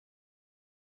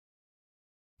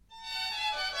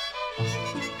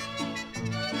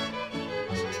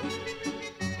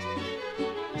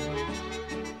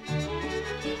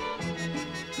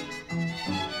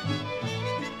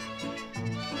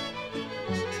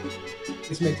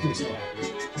This makes me so happy.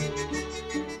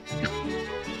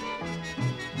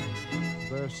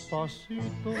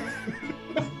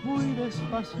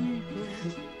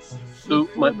 So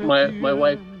my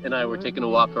wife and I were taking a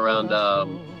walk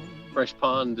around Fresh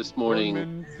Pond this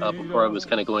morning before I was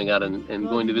kind of going out and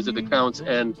going to visit the Counts,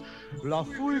 and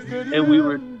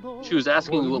she was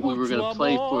asking what we were going to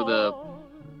play for the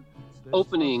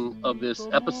opening of this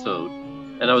episode,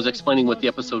 and I was explaining what the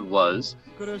episode was,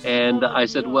 and I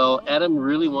said, well, Adam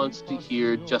really wants to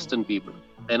hear Justin Bieber,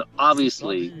 and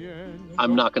obviously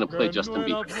I'm not going to play Justin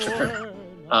Bieber.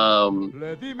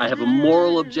 I have a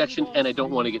moral objection and I don't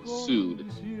want to get sued.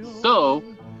 So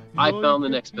I found the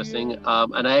next best thing,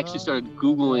 and I actually started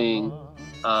Googling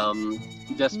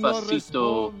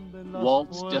Despacito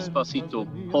waltz, Despacito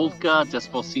polka,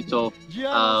 Despacito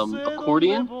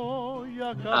accordion.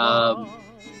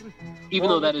 Even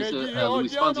though that is a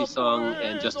Luis Fonsi song,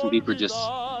 and Justin Bieber just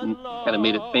kind of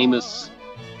made it famous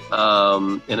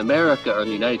in America, or in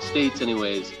the United States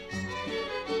anyways.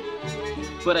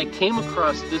 But I came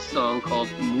across this song called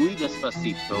Muy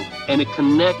Despacito, and it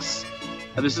connects,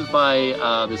 this is by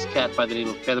this cat by the name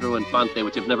of Pedro Infante,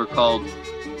 which I've never called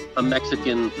a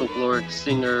Mexican folkloric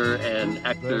singer and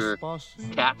actor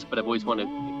cat, but I've always wanted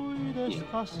to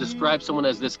describe someone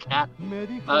as this cat.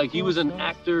 He was an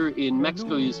actor in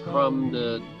Mexico. He's from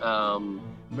the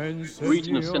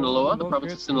region of Sinaloa, the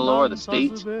province of Sinaloa, the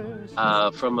state,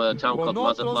 from a town called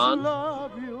Mazatlan.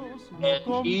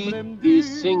 And he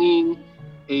is singing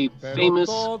a famous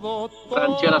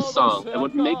ranchera song. And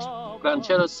what makes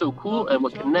ranchera so cool, and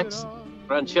what connects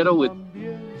ranchera with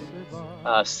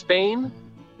Spain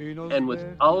and with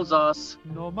Alsace,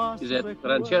 is that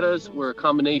rancheras were a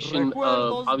combination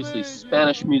of obviously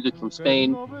Spanish music from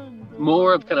Spain,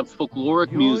 more of kind of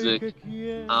folkloric music,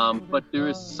 but there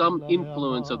is some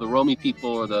influence of the Romi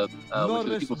people, or the which are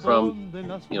the people from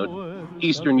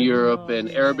Eastern Europe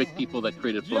and Arabic people that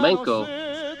created flamenco,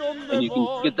 and you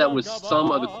can get that with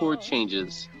some of the chord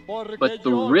changes. But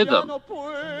the rhythm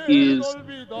is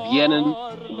Viennese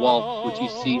waltz, which you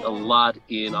see a lot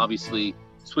in obviously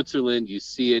Switzerland, you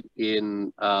see it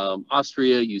in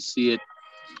Austria, you see it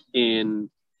in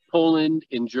Poland,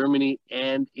 in Germany,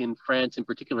 and in France, in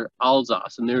particular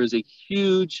Alsace. And there is a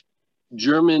huge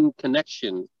German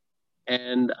connection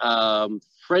and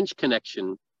French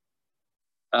connection.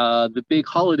 The big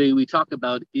holiday we talk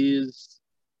about is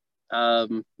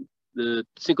the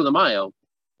Cinco de Mayo,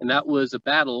 and that was a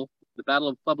battle, the Battle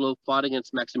of Puebla, fought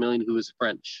against Maximilian, who was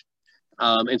French.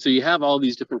 And so you have all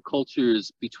these different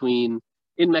cultures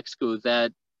in Mexico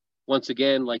that, once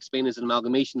again, like Spain is an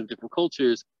amalgamation of different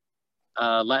cultures,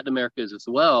 Latin America is as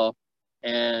well.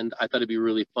 And I thought it'd be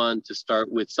really fun to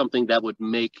start with something that would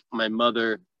make my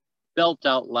mother belt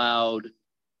out loud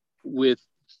with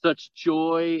such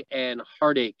joy and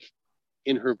heartache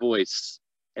in her voice.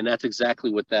 And that's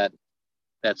exactly what that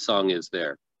song is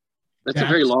there. That's a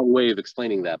very long way of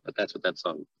explaining that, but that's what that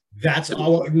song. That's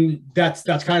all. That's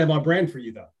kind of on brand for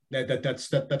you, though.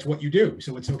 That's what you do,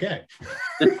 so it's okay.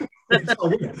 It's all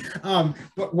good.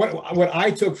 But what I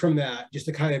took from that, just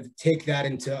to kind of take that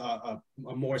into a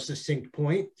more succinct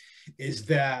point, is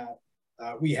that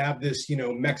we have this,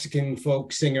 Mexican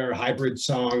folk singer hybrid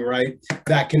song, right?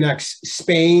 That connects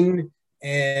Spain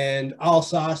and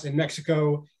Alsace and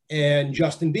Mexico, and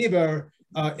Justin Bieber.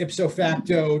 Ipso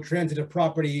facto, transitive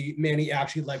property, Manny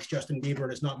actually likes Justin Bieber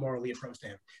and is not morally opposed to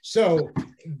him. So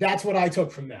that's what I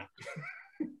took from that.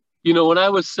 When I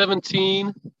was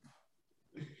 17,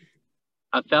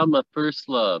 I found my first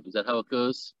love. Is that how it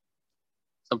goes?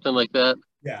 Something like that?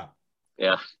 Yeah.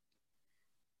 Yeah.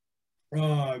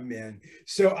 Oh, man.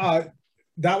 So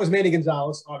that was Manny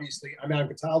Gonzalez, obviously. I'm Adam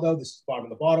Cataldo. This is Bottom of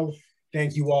the Bottle.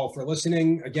 Thank you all for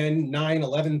listening. Again, 9,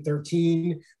 11,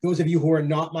 13. Those of you who are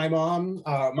not my mom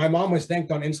was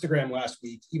thanked on Instagram last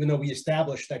week, even though we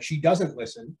established that she doesn't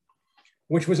listen,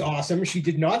 which was awesome. She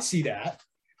did not see that,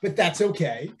 but that's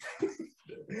okay.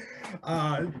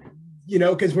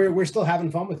 Because we're still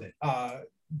having fun with it.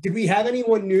 Did we have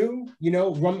anyone new,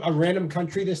 a random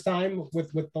country this time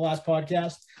with the last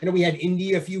podcast? I know we had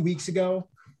India a few weeks ago.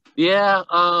 Yeah.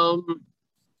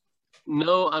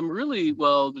 No,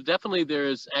 definitely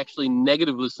there's actually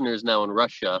negative listeners now in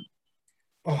Russia.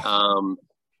 Oh.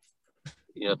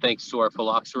 Thanks to our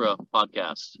Phylloxera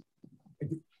podcast.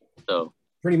 So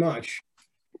pretty much.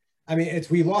 I mean,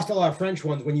 we lost all our French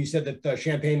ones when you said that the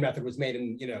champagne method was made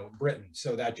in, Britain.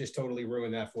 So that just totally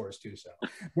ruined that for us too. So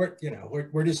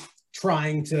we're just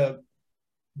trying to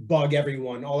bug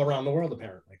everyone all around the world.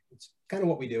 Apparently, it's kind of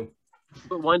what we do.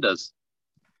 What wine does.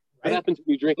 Right? What happens if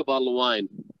you drink a bottle of wine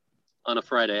on a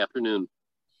Friday afternoon?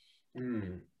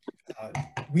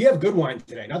 We have good wine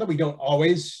today. Not that we don't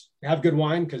always have good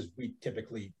wine, because we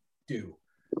typically do.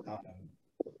 But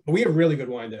we have really good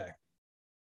wine today.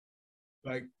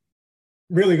 Like,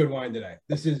 really good wine today.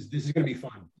 This is going to be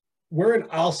fun. We're in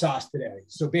Alsace today.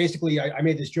 So basically, I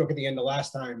made this joke at the end of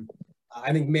last time.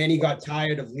 I think Manny got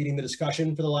tired of leading the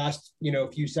discussion for the last,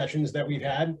 few sessions that we've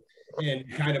had,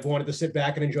 and kind of wanted to sit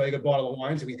back and enjoy a good bottle of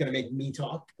wine. So he's going to make me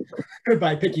talk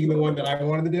by picking the one that I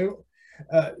wanted to do.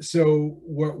 So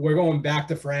we're going back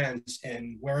to France,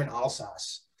 and we're in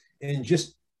Alsace. And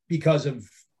just because of,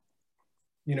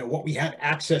 what we have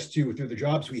access to through the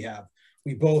jobs we have,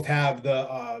 we both have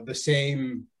the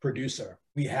same producer.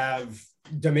 We have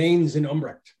domains in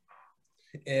Umbrecht,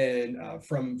 and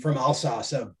from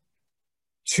Alsace,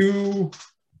 two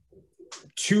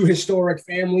historic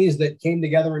families that came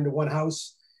together into one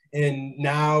house. And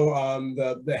now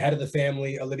the head of the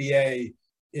family, Olivier,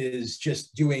 is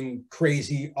just doing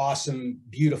crazy, awesome,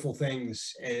 beautiful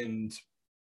things, and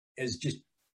is just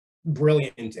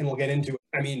brilliant. And we'll get into it.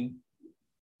 I mean,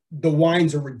 the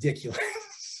wines are ridiculous.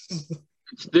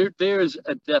 There's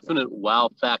a definite wow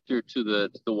factor to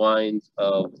the wines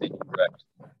of the Umbrecht.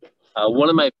 One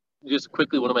of my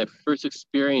first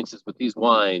experiences with these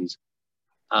wines,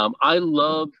 I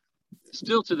love,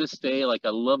 still to this day, like I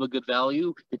love a good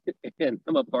value, and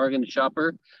I'm a bargain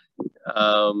shopper.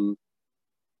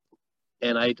 And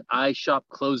I shop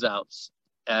closeouts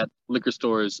at liquor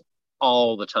stores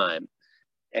all the time.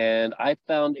 And I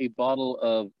found a bottle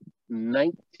of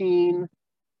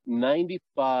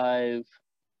 1995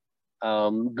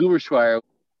 Gewürztraminer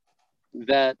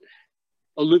that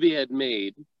Olivier had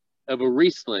made of a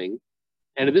Riesling.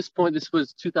 And at this point, this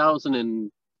was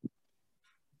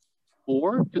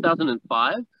 2004,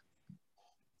 2005,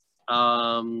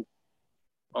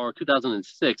 or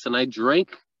 2006. And I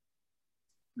drank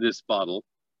this bottle.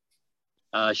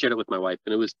 I shared it with my wife,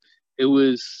 and it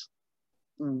was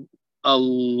a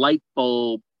light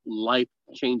bulb,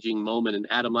 life-changing moment. And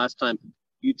Adam, last time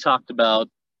you talked about,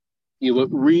 what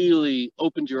really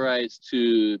opened your eyes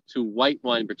to white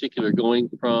wine in particular, going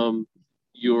from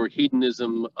your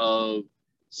hedonism of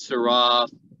Syrah,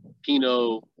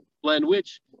 Pinot blend,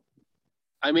 which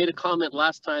I made a comment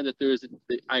last time that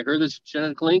I heard this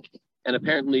genetic link, and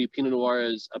apparently Pinot Noir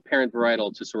is a parent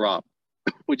varietal to Syrah,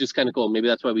 which is kind of cool. Maybe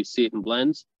that's why we see it in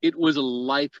blends. It was a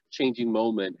life-changing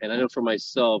moment. And I know for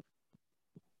myself,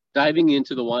 diving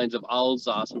into the wines of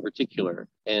Alsace in particular,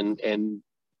 and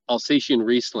Alsatian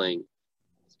Riesling,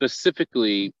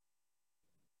 specifically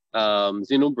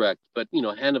Umbrecht, but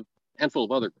a handful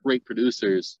of other great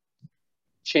producers,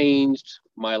 changed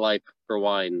my life for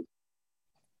wine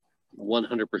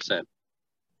 100%.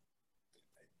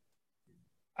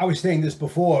 I was saying this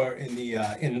before in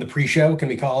the pre-show. Can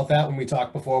we call it that when we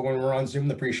talked before, when we were on Zoom,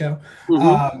 the pre-show?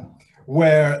 Mm-hmm.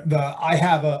 Where I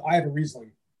have a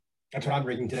Riesling. That's what I'm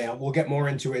drinking today. We'll get more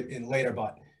into it in later,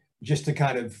 but just to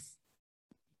kind of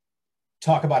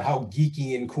talk about how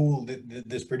geeky and cool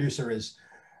this producer is.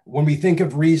 When we think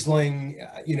of Riesling,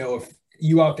 if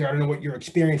you out there, I don't know what your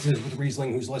experience is with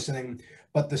Riesling, who's listening,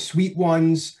 but the sweet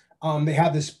ones, they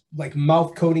have this like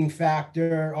mouth coating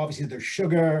factor. Obviously, there's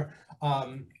sugar.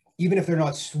 Even if they're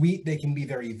not sweet, they can be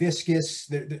very viscous.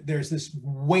 There's this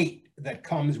weight that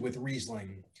comes with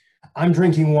Riesling. I'm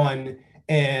drinking one,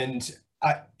 and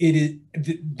it is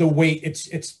the weight.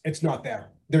 It's not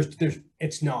there.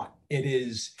 It's not.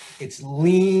 It's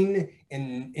lean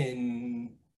and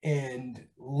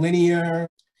linear.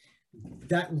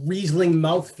 That Riesling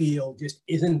mouthfeel just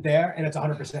isn't there, and it's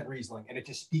 100% Riesling. And it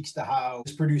just speaks to how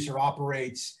this producer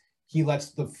operates. He lets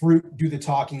the fruit do the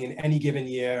talking in any given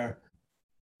year.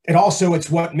 And also, it's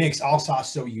what makes Alsace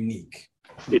so unique.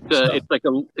 It's like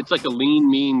a lean,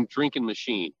 mean drinking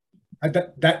machine.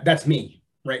 That's me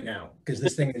right now, because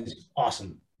this thing is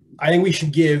awesome. I think we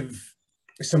should give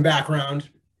some background.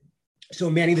 So,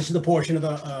 Manny, this is the portion of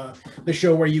the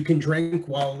show where you can drink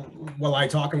while I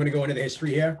talk. I'm going to go into the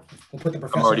history here. We'll put the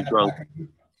professor. I'm already drunk.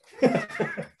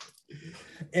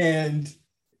 And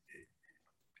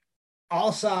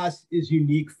Alsace is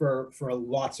unique for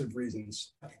lots of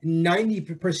reasons.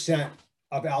 90%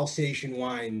 of Alsatian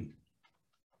wine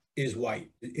is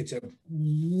white. It's a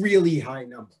really high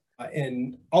number.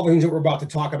 And all the things that we're about to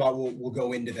talk about will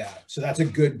go into that. So that's a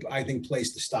good, I think,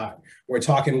 place to start. We're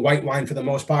talking white wine for the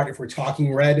most part. If we're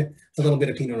talking red, it's a little bit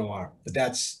of Pinot Noir, but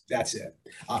that's it.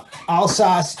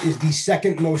 Alsace is the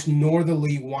second most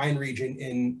northerly wine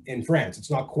region in France.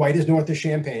 It's not quite as north as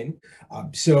Champagne,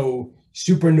 so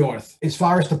super north. As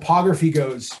far as topography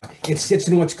goes, it sits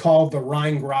in what's called the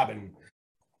Rhine Graben.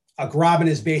 A graben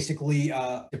is basically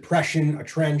a depression, a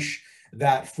trench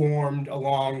that formed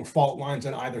along fault lines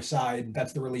on either side.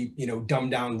 That's the really,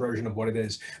 dumbed down version of what it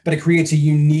is. But it creates a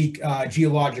unique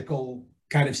geological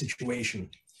kind of situation.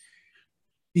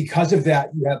 Because of that,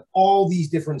 you have all these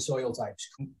different soil types.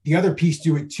 The other piece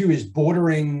to it too is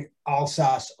bordering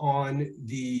Alsace on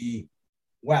the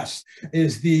west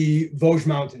is the Vosges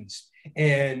Mountains.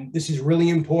 And this is really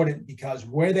important because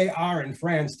where they are in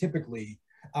France, typically,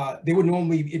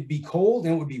 it'd be cold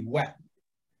and it would be wet.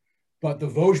 But the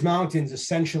Vosges Mountains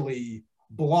essentially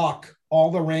block all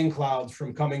the rain clouds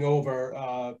from coming over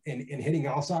and hitting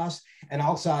Alsace. And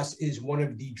Alsace is one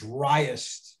of the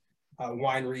driest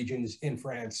wine regions in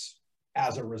France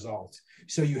as a result.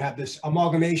 So you have this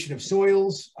amalgamation of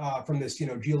soils from this,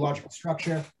 geological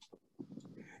structure.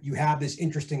 You have this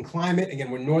interesting climate. Again,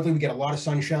 we're northern, we get a lot of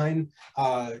sunshine.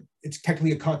 It's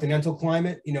technically a continental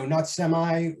climate, not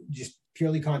semi, just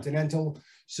purely continental.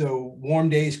 So warm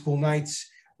days, cool nights,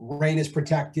 rain is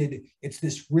protected. It's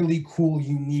this really cool,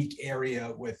 unique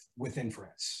area within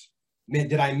France.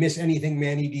 Did I miss anything,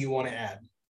 Manny? Do you want to add?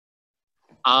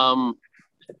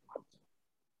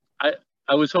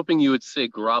 I was hoping you would say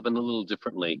Graben a little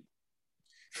differently.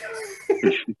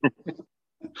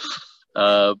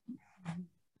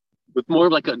 With more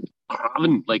like a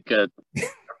Graben,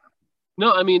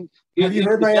 no, I mean. Have you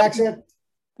heard my accent?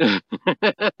 I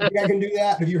can do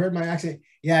that. Have you heard my accent?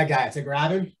 Yeah, guy, it's a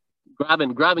Graben.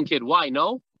 Graben kid. Why?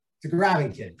 No? It's a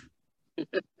Graben kid.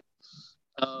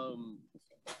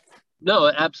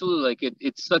 No, absolutely.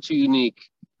 It's such a unique,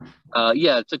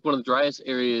 it's like one of the driest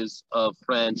areas of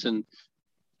France. And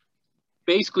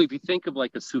basically, if you think of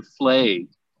like a souffle,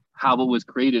 how it was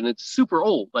created, and it's super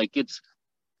old. Like it's,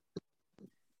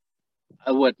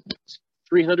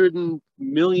 300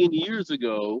 million years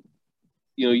ago,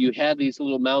 you had these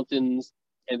little mountains,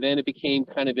 and then it became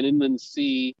kind of an inland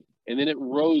sea, and then it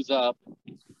rose up.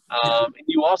 And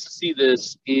you also see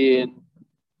this in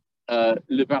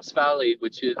Le Vars Valley,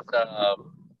 which is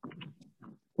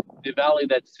the valley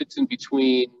that sits in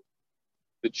between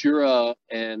the Jura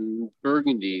and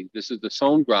Burgundy. This is the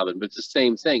Saône-Graben, but it's the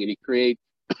same thing. And you create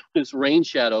this rain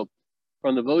shadow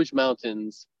from the Vosges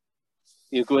Mountains,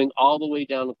 going all the way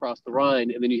down across the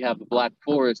Rhine, and then you have the Black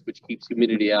Forest, which keeps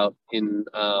humidity out in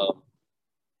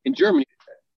Germany.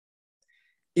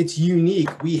 It's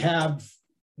unique. We have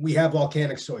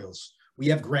volcanic soils. We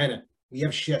have granite. We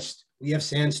have schist. We have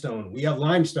sandstone. We have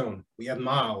limestone. We have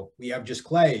marl. We have just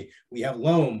clay. We have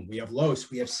loam. We have loess.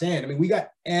 We have sand. I mean, we got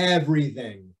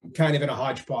everything kind of in a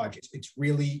hodgepodge. It's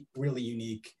really, really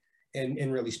unique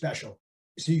and really special.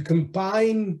 So you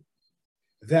combine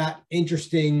that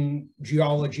interesting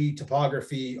geology,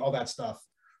 topography, all that stuff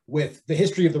with the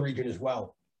history of the region as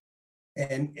well.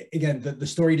 And again, the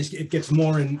story it gets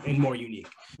more and more unique.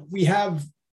 We have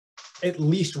at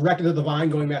least record of the vine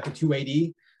going back to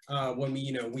 280 when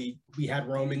we had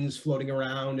Romans floating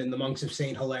around and the monks of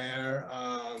Saint Hilaire.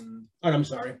 I'm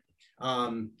sorry.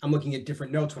 I'm looking at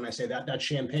different notes when I say that. That's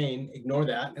Champagne. Ignore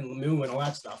that, and Limoux and all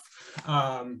that stuff.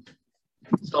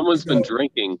 Someone's been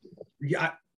drinking.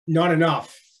 Yeah. Not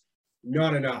enough.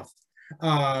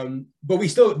 But we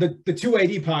still, the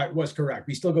 280 part was correct.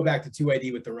 We still go back to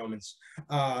 280 with the Romans.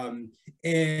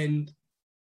 And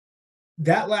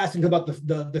that lasted until about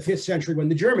the 5th century when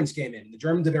the Germans came in. The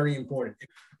Germans are very important.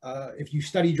 If you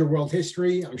studied your world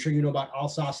history, I'm sure you know about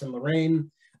Alsace and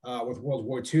Lorraine with World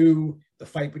War II, the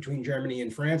fight between Germany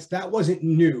and France. That wasn't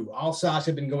new. Alsace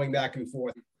had been going back and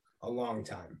forth a long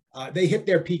time. They hit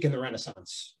their peak in the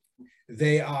Renaissance.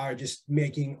 They are just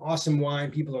making awesome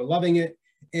wine. People are loving it.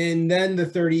 And then the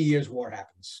 30 Years' War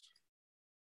happens.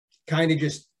 Kind of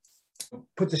just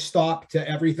puts a stop to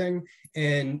everything.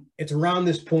 And it's around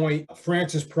this point,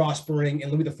 France is prospering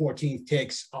and Louis XIV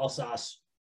takes Alsace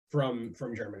from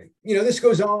Germany. This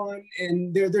goes on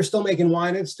and they're still making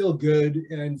wine. It's still good.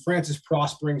 And France is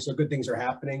prospering, so good things are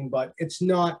happening. But it's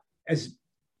not as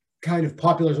kind of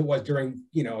popular as it was during,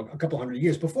 a couple hundred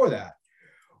years before that.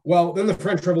 Well, then the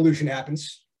French Revolution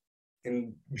happens,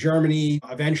 and Germany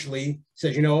eventually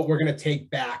says, you know what, we're going to take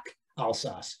back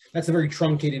Alsace. That's a very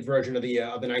truncated version of the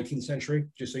 19th century,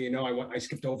 just so you know. I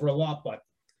skipped over a lot, but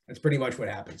that's pretty much what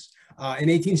happens. In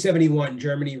 1871,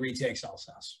 Germany retakes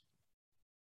Alsace.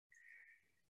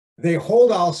 They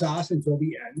hold Alsace until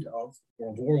the end of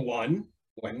World War I,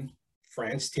 when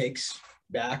France takes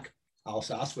back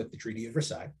Alsace with the Treaty of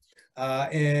Versailles.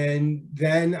 And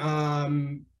then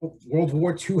World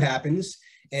War II happens,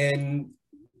 and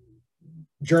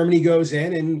Germany goes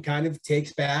in and kind of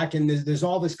takes back, and there's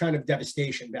all this kind of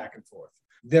devastation back and forth.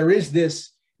 There's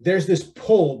this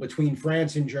pull between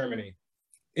France and Germany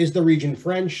Is the region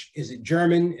French? Is it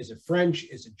German? Is it French?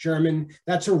 Is it German?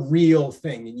 That's a real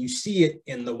thing. And you see it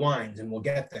in the wines, and we'll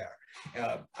get there.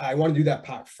 I want to do that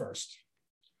part first.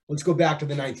 Let's go back to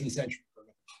the 19th century.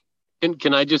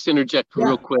 Can I just interject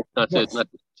real quick, not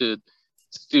to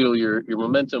steal your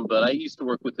momentum, but I used to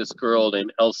work with this girl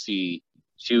named Elsie.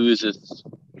 She was this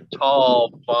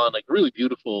tall, blonde, like really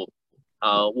beautiful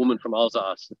woman from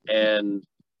Alsace, and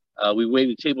we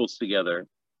waited tables together.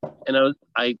 And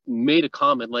I made a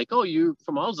comment like, "Oh, you're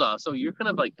from Alsace, so you're kind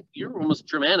of like, you're almost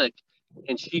Germanic,"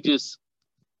 and she just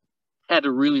had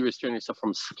to really restrain herself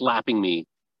from slapping me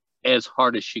as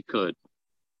hard as she could.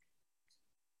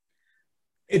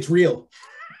 It's real.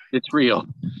 It's real.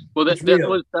 Well,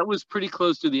 that was pretty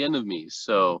close to the end of me,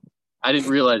 so I didn't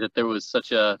realize that there was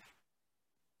such a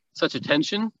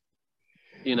tension,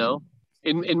 you know,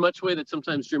 in much way that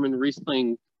sometimes German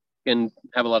Riesling can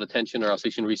have a lot of tension, or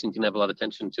Alsatian Riesling can have a lot of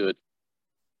tension to it.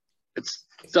 It's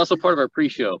also part of our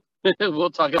pre-show. We'll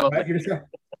talk about that. You're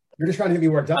just trying to get me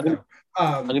worked up now.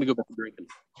 I'm going to go back to drinking.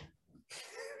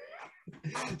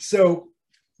 So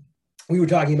we were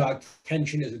talking about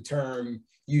tension as a term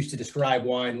used to describe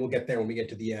wine. We'll get there when we get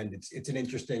to the end. It's an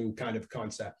interesting kind of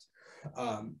concept.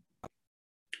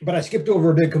 But I skipped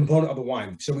over a big component of the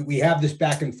wine. So we have this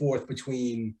back and forth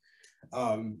between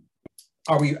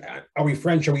are we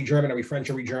French, are we German, are we French,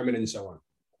 are we German, and so on.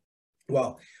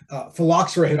 Well,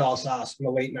 phylloxera hit Alsace in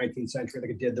the late 19th century,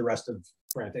 like it did the rest of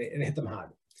France, and it hit them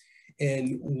hard.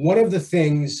 And one of the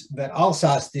things that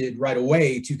Alsace did right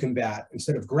away to combat,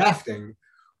 instead of grafting,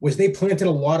 was they planted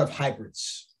a lot of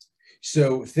hybrids.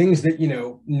 So things that, you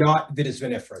know, not Vitis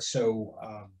vinifera. So,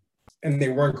 and they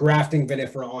weren't grafting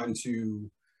vinifera onto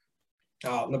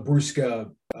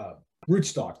Labrusca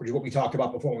rootstock, which is what we talked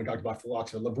about before when we talked about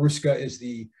phylloxera. Labrusca is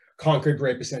the Concord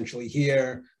grape essentially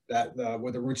here, that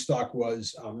where the rootstock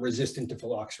was resistant to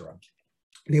phylloxera.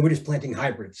 They were just planting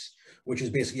hybrids, which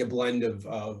is basically a blend of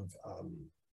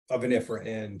vinifera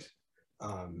and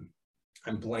I'm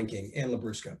blanking, and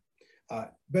Labrusca.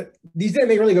 But these didn't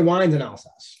make really good wines in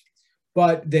Alsace,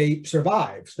 but they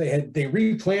survived. So they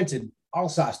replanted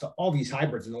Alsace to all these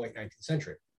hybrids in the late 19th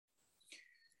century.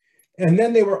 And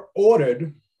then they were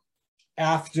ordered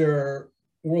after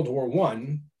World War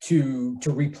I to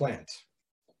replant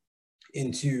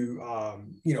into,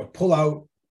 you know, pull out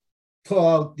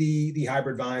the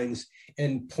hybrid vines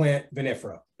and plant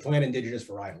vinifera, plant indigenous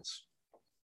varietals.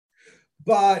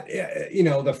 But, you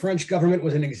know, the French government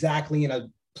wasn't exactly in a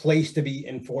place to be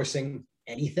enforcing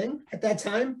anything at that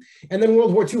time. And then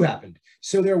World War II happened.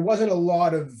 So there wasn't a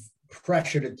lot of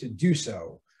pressure to do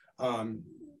so.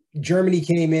 Germany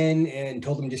came in and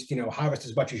told them just, you know, harvest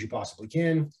as much as you possibly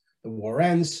can. The war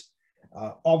ends.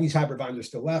 All these hybrid vines are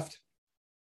still left.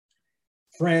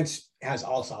 France has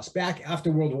Alsace back after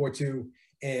World War II,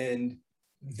 and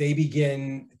they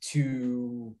begin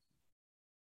to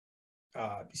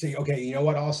say, okay, you know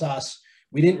what, Alsace,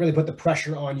 we didn't really put the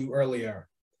pressure on you earlier.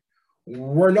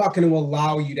 We're not going to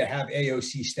allow you to have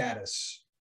AOC status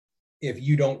if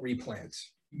you don't replant.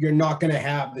 You're not going to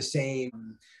have the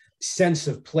same sense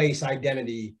of place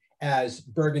identity as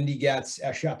Burgundy gets,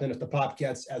 as Châteauneuf-du-Pape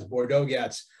gets, as Bordeaux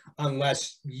gets,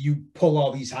 unless you pull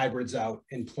all these hybrids out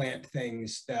and plant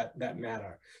things that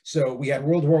matter. So we had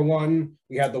World War I,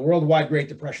 we had the worldwide Great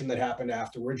Depression that happened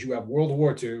afterwards, you have World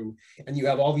War II, and you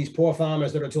have all these poor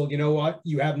farmers that are told, you know what,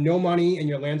 you have no money and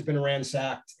your land's been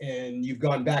ransacked and you've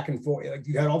gone back and forth, like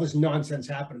you had all this nonsense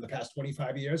happen in the past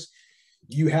 25 years.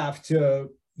 You have to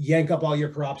yank up all your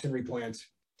crops and replant,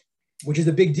 which is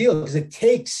a big deal because it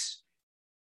takes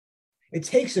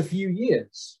a few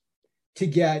years to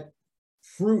get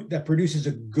fruit that produces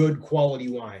a good quality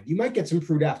wine. You might get some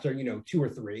fruit after, you know, 2 or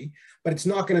 3, but it's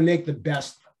not going to make the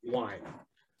best wine.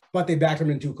 But they backed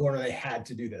them into a corner. They had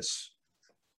to do this.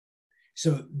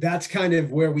 So that's kind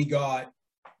of where we got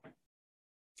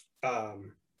the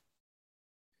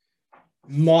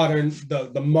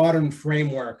modern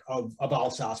framework of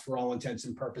Alsace, for all intents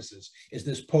and purposes, is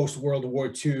this post-World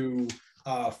War II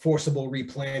forcible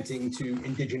replanting to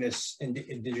indigenous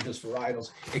varietals,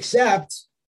 except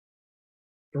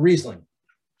the Riesling,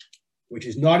 which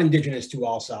is not indigenous to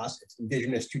Alsace, it's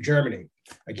indigenous to Germany.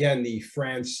 Again, the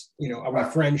France, you know, are we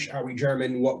French, are we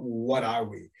German, what are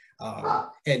we?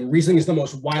 And Riesling is the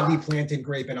most widely planted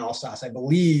grape in Alsace, I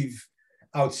believe,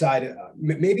 outside,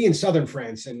 maybe in southern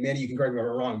France, and Manny, you can correct me if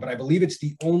I'm wrong, but I believe it's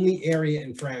the only area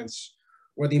in France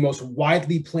where the most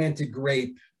widely planted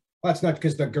grape, well, that's not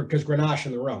because Grenache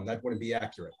and the Rhone, that wouldn't be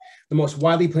accurate. The most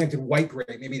widely planted white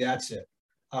grape, maybe that's it,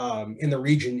 in the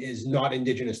region is not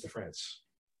indigenous to France.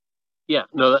 Yeah,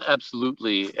 no,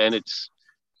 absolutely. And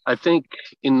I think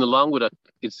in the Languedoc,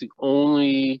 it's the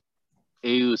only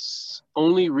AOC,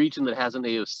 only region that has an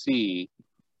AOC,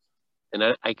 and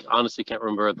I honestly can't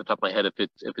remember at the top of my head if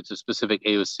it's a specific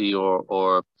AOC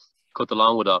or Côte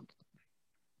Languedoc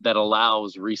that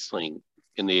allows Riesling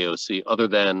in the AOC other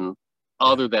than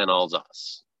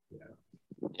Alsace.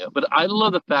 Yeah, but I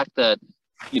love the fact that,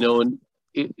 and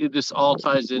this all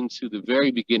ties into the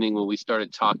very beginning when we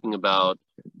started talking about,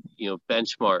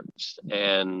 benchmarks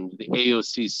and the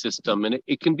AOC system, and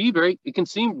it can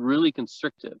seem really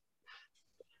constrictive.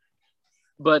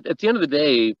 But at the end of the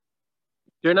day,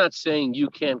 they're not saying you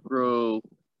can't grow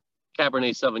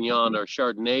Cabernet Sauvignon or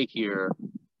Chardonnay here,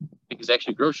 because they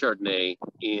actually grow Chardonnay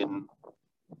in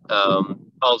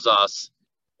Alsace,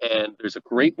 and there's a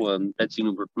great one that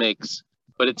Zinenberg makes,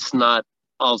 but it's not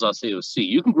Alsace AOC.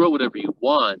 You can grow whatever you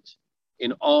want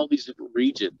in all these different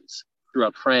regions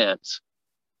throughout France,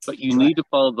 but you need to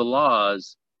follow the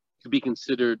laws to be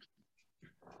considered,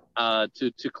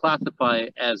 to classify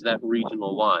as that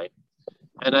regional wine.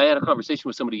 And I had a conversation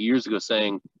with somebody years ago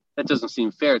saying, that doesn't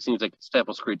seem fair. It seems like it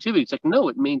stifles creativity. It's like, no,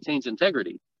 it maintains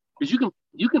integrity. Because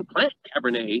you can plant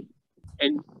Cabernet,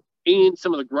 and in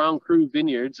some of the Grand Cru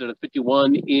vineyards that are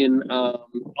 51 in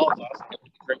Alsace,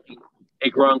 drinking a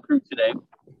Grand Cru today.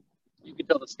 You can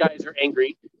tell the skies are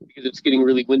angry because it's getting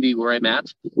really windy where I'm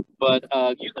at. But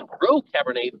you can grow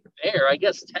Cabernet there. I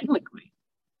guess technically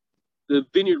the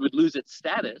vineyard would lose its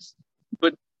status.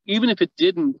 But even if it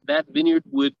didn't, that vineyard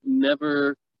could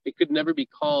never be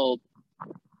called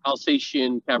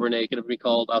Alsatian Cabernet. It could never be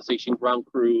called Alsatian Grand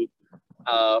Cru,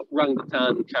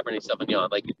 Rangitan Cabernet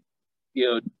Sauvignon. Like,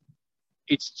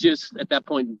 it's just at that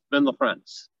point, Vin la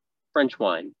France, French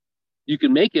wine. You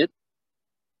can make it,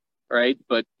 right?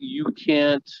 But you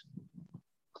can't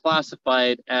classify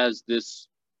it as this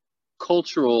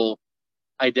cultural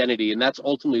identity. And that's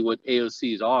ultimately what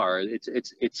AOCs are.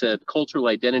 It's a cultural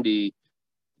identity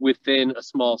within a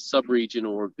small subregion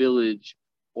or village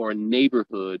or a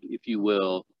neighborhood, if you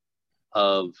will,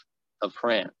 of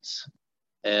France.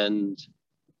 And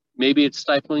maybe it's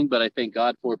stifling, but I thank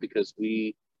God for it because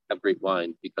we have great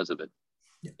wine because of it.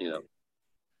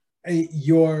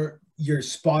 You're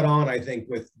spot on, I think,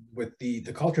 with the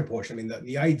culture portion. I mean,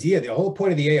 the idea, the whole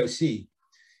point of the AOC,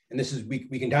 and this is,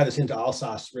 we can tie this into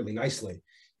Alsace really nicely.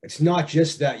 It's not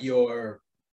just that you're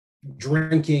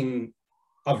drinking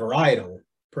a varietal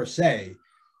per se,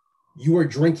 you are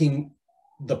drinking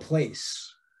the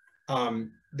place.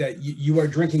 That you are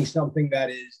drinking something that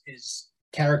is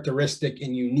characteristic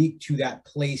and unique to that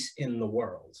place in the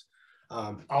world.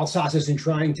 Alsace isn't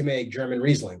trying to make German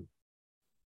Riesling.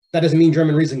 That doesn't mean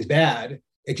German Riesling's bad.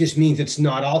 It just means it's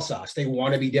not Alsace. They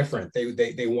want to be different.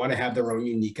 They want to have their own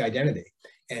unique identity,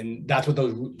 and that's what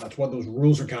those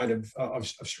rules are kind of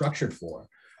structured for.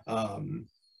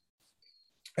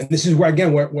 And this is where,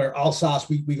 again, where Alsace,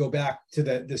 we go back to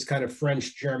this kind of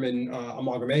French-German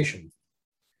amalgamation.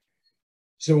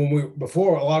 So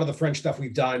before, a lot of the French stuff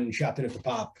we've done, Châteauneuf du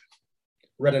Pape,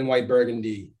 red and white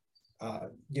Burgundy,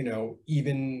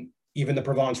 even the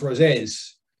Provence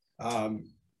rosés,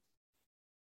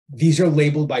 these are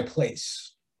labeled by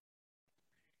place.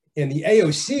 In the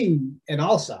AOC in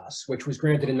Alsace, which was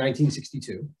granted in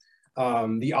 1962,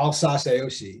 the Alsace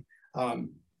AOC,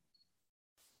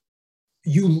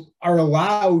 you are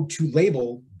allowed to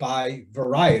label by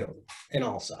varietal in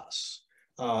Alsace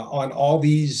on all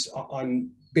these,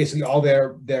 on basically all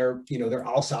their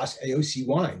Alsace AOC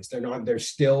wines. They're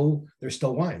still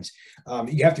wines.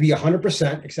 You have to be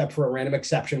 100%, except for a random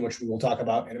exception, which we will talk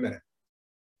about in a minute.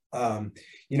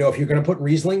 If you're going to put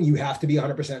Riesling, you have to be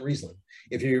 100% Riesling.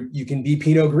 If you can be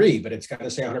Pinot Gris, but it's got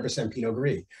to say 100% Pinot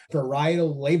Gris.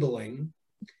 Varietal labeling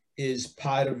is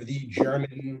part of the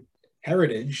German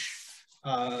heritage,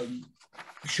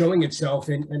 showing itself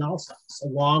in Alsace,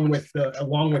 along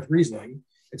with Riesling.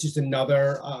 It's just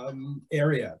another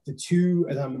area. The two,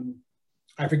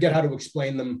 I forget how to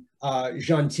explain them.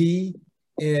 Gentil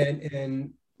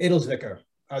and Edelsviker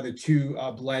are the two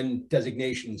blend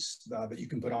designations that you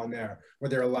can put on there, where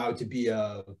they're allowed to be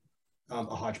a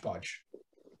hodgepodge.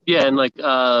 Yeah, and like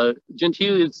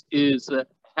Gentil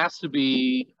has to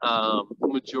be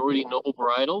majority noble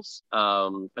varietals.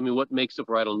 What makes a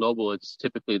varietal noble? It's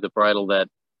typically the varietal that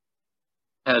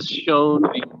has shown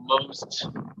the most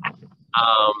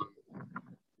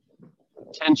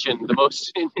tension, the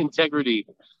most integrity.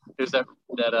 There's that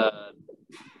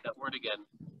word again.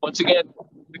 Once again,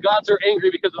 the gods are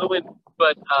angry because of the wind,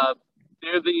 but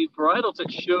they're the varietals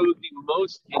that show the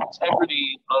most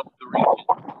integrity of the region.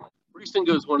 Riesling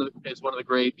is one of the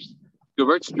grapes.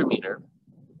 Gewürztraminer.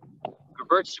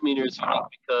 Gewürztraminer is unique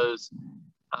because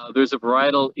there's a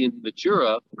varietal in the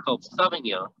Jura called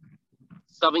Sauvignon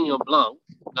Blanc,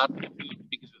 not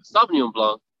because Sauvignon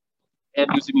Blanc. And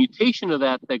there's a mutation of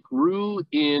that grew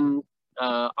in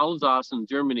Alsace in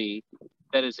Germany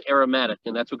that is aromatic,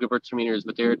 and that's what Gewürztraminer is,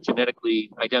 but they're genetically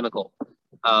identical.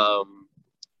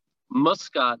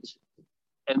 Muscat,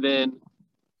 and then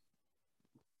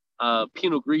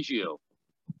Pinot Grigio.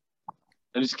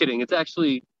 I'm just kidding.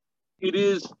 It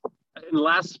is, in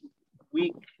last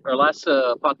week, or last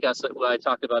podcast, I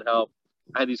talked about how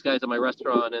I had these guys at my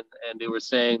restaurant, and they were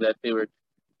saying that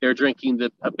they're drinking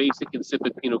a basic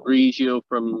insipid Pinot Grigio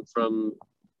from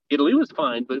Italy. It was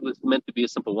fine, but it was meant to be a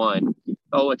simple wine.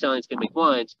 Oh, Italians can make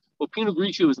wines. Well, Pinot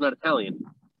Grigio is not Italian.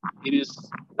 It is,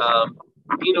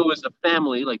 Pinot is a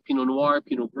family, like Pinot Noir,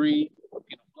 Pinot Gris,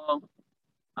 Pinot Blanc,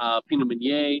 Pinot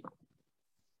Meunier,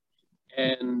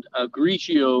 and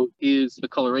Grigio is the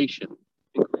coloration.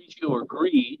 And Grigio or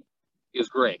Gris is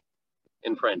gray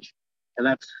in French. And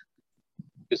that's,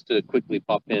 just to quickly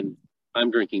pop in,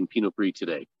 I'm drinking Pinot Gris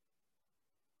today.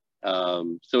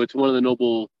 So it's one of the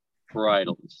noble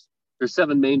varietals. There's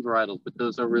 7 main varietals, but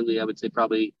those are really, I would say,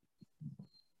 probably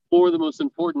 4 of the most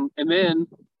important. And then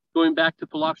going back to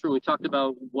phylloxera, we talked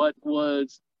about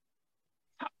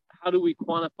how do we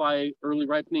quantify early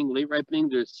ripening, late ripening?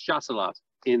 There's Chasselas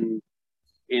in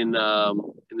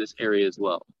this area as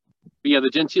well. But yeah, the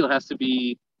Gentile has to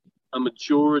be a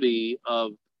majority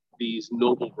of these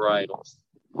noble varietals.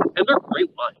 And they're great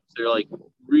wines. They're like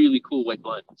really cool white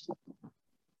wines.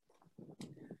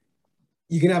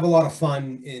 You can have a lot of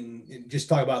fun in just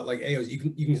talk about like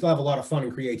AOC. You can still have a lot of fun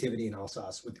and creativity in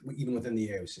Alsace, even within the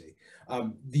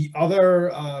AOC. The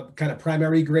other kind of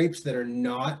primary grapes that are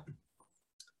not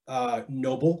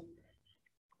noble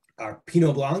are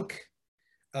Pinot Blanc,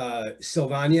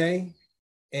 Sylvaner,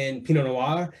 and Pinot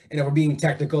Noir. And if we're being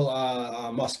technical,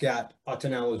 Muscat,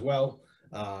 Autumnal as well.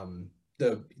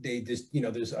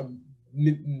 There's a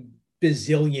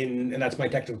bazillion, and that's my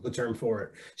technical term for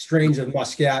it, strains of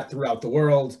Muscat throughout the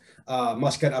world.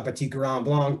 Muscat à Petit Grand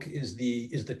Blanc is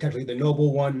technically the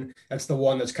noble one. That's the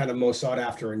one that's kind of most sought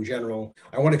after in general.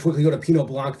 I want to quickly go to Pinot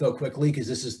Blanc though quickly, because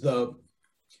this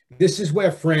is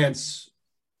where France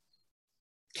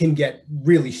can get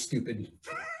really stupid.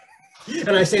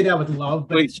 And I say that with love,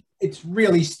 but it's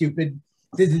really stupid.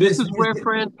 This is where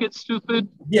France gets stupid?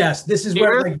 Yes, this is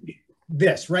where,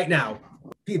 this right now,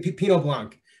 Pinot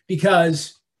Blanc.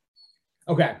 Because,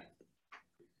 okay,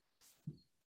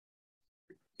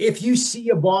 if you see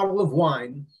a bottle of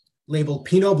wine labeled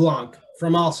Pinot Blanc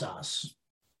from Alsace,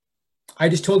 I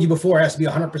just told you before it has to be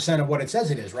 100% of what it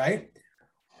says it is, right?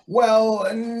 Well,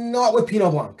 not with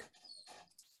Pinot Blanc.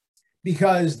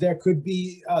 Because there could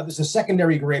be, there's a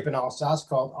secondary grape in Alsace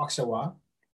called Auxerrois,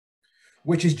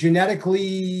 which is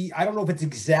genetically, I don't know if it's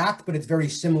exact, but it's very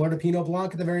similar to Pinot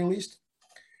Blanc at the very least.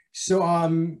 So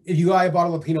if you buy a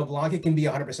bottle of Pinot Blanc, it can be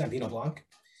 100% Pinot Blanc.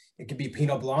 It can be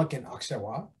Pinot Blanc and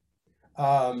Auxerrois.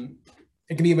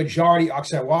 It can be a majority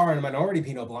Auxerrois and a minority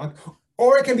Pinot Blanc,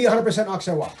 or it can be 100%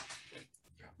 Auxerrois.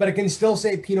 But it can still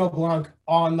say Pinot Blanc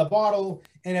on the bottle,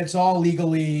 and it's all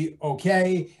legally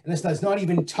okay. And this does not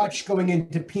even touch going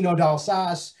into Pinot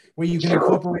d'Alsace, where you can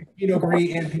incorporate Pinot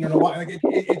Gris and Pinot Noir. Like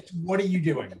it's what are you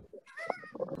doing?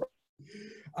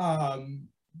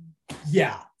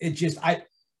 Yeah, it just,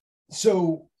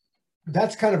 so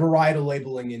that's kind of varietal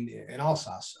labeling in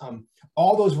Alsace.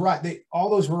 All those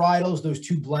varietals, those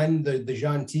two blend, the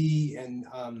Gentil and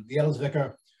the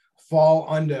Edelsviker, fall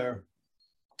under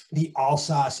the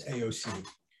Alsace AOC,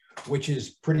 which is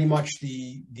pretty much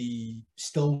the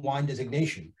still wine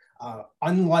designation.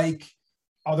 Unlike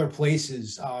other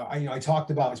places, I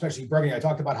talked about, especially Burgundy, I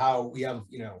talked about how we have,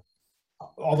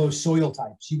 all those soil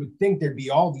types. You would think there'd be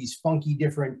all these funky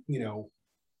different,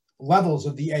 levels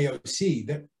of the AOC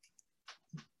that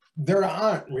there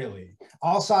aren't really.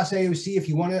 Alsace AOC, if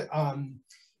you want to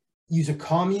use a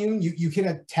commune, you can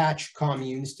attach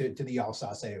communes to the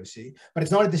Alsace AOC, but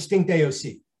it's not a distinct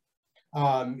AOC.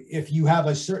 If you have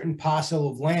a certain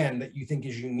parcel of land that you think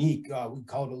is unique, we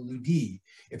call it a ludi.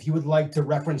 If you would like to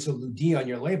reference a ludi on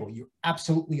your label, you're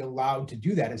absolutely allowed to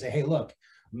do that and say, hey, look,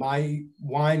 my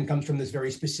wine comes from this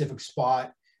very specific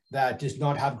spot that does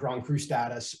not have Grand Cru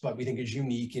status, but we think is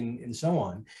unique and so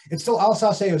on. It's still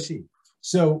Alsace AOC.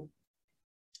 So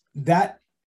that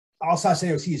Alsace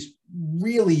AOC is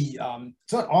really,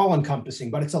 it's not all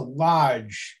encompassing, but it's a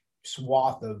large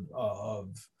swath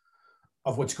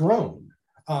of what's grown.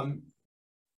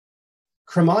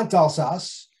 Cremant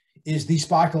d'Alsace is the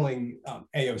sparkling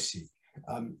AOC.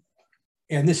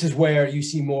 And this is where you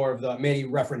see more of the, Manny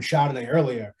referenced Chardonnay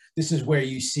earlier. This is where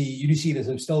you do see it in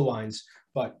some still wines,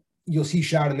 but you'll see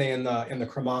Chardonnay in the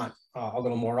Cremant a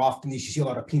little more often. You see a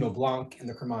lot of Pinot Blanc in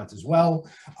the Cremant as well.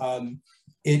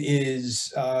 It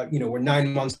is, we're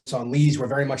 9 months on lees. We're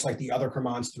very much like the other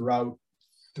Cremants throughout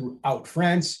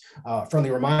France.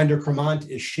 Friendly reminder, Cremant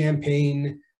is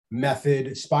Champagne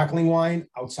method sparkling wine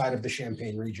outside of the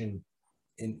Champagne region.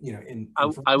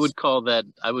 I would call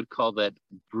that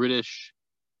British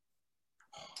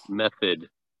method,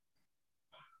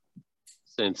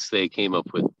 since they came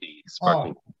up with the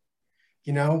sparkling.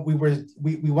 We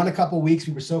won a couple of weeks.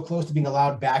 We were so close to being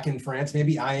allowed back in France.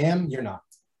 Maybe I am. You're not.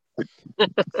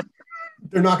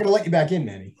 They're not going to let you back in,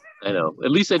 Manny. I know.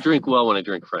 At least I drink well when I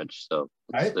drink French, so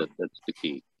that's, right? That's the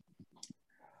key.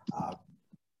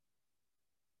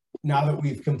 Now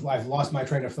that I've lost my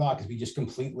train of thought because we just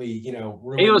completely,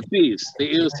 ruined AOCs. The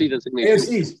AOC designation.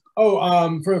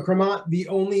 AOCs. For Cremant, the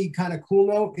only kind of cool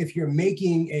note, if you're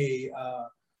making a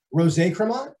rosé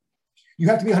Cremant, you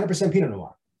have to be 100% Pinot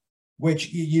Noir,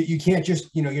 which you can't just,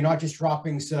 you're not just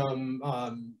dropping some,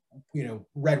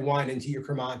 red wine into your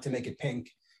Cremant to make it pink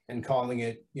and calling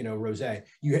it, rosé.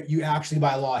 You actually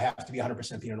by law have to be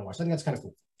 100% Pinot Noir. So I think that's kind of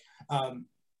cool.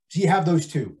 So you have those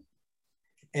two.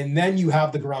 And then you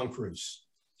have the Grand Crus.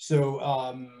 So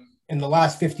in the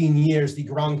last 15 years, the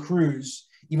Grand Crus,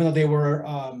 even though they were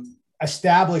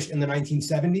established in the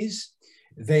 1970s,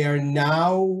 they are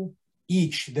now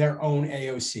each their own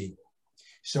AOC.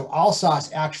 So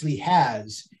Alsace actually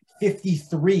has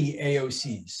 53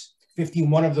 AOCs,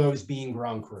 51 of those being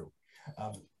Grand Cru.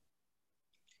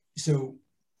 So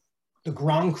the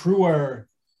Grand Cru are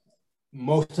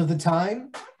most of the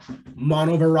time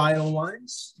monovarietal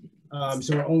wines.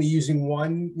 So we're only using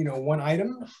one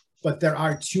item, but there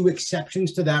are two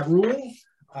exceptions to that rule.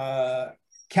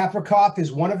 Capricop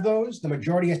is one of those. The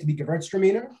majority has to be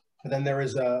Gewürztraminer, but then there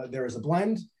is a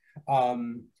blend.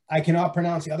 I cannot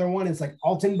pronounce the other one. It's like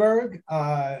Altenburg,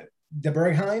 de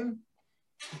Bergheim.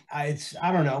 I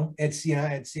don't know.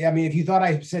 I mean, if you thought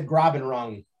I said Graben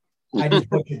wrong, I just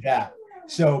butchered that.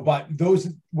 So, but those,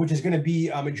 which is going to be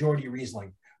a majority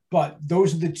Riesling, but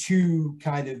those are the two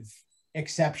kind of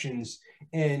exceptions,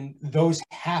 and those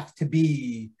have to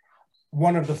be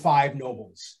one of the five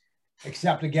nobles.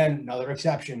 Except again, another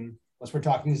exception, unless we're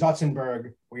talking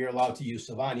Zotzenberg, where you're allowed to use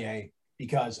Sauvignon,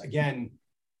 because again,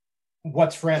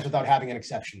 what's France without having an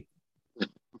exception?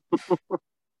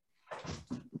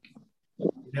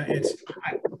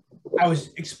 I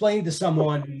was explaining to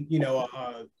someone,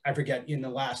 I forget, in the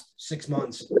last 6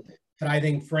 months, that I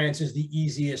think France is the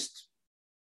easiest,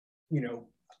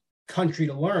 country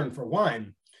to learn for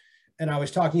wine. And I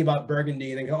was talking about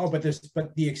Burgundy, and they go, but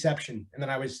the exception. And then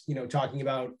I was, talking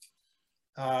about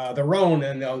the Rhone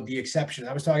and the exception.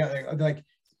 I was talking like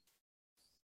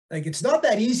it's not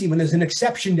that easy when there's an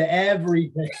exception to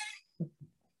everything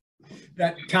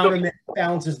that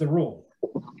counterbalances the rule.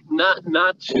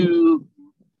 Not to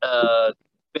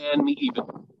ban me even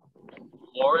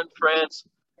more in France,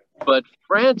 but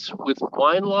France with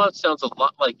wine law sounds a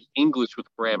lot like English with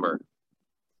grammar.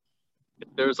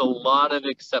 There's a lot of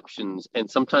exceptions, and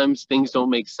sometimes things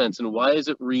don't make sense. And why is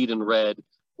it read and read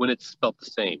when it's spelled the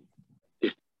same?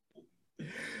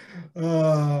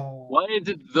 Why is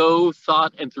it though,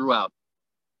 thought, and throughout?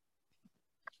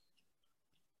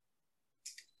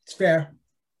 It's fair.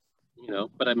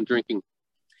 But I'm drinking.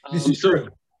 This is true.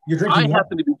 You're drinking. I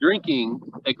happen to be drinking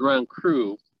a Grand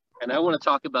Cru, and I want to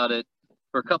talk about it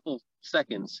for a couple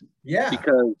seconds. Yeah.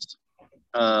 Because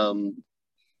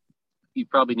you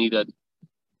probably need to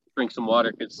drink some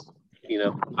water, because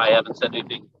I haven't said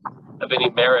anything of any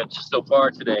merit so far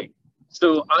today.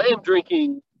 So I am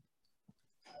drinking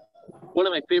one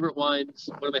of my favorite wines,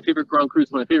 one of my favorite Grand Crus,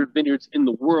 one of my favorite vineyards in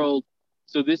the world.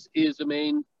 So this is the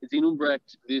main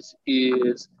Zinubrecht. This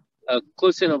is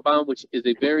Clos Saint-Aubin, which is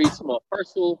a very small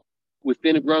parcel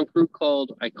within a Grand Cru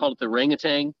I call it the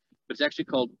Orangutan, but it's actually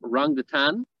called Orang de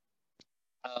Tan.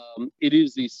 It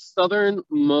is the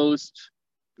southernmost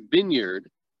vineyard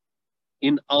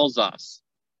in Alsace,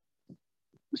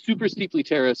 super steeply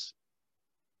terraced,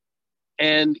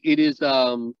 and it is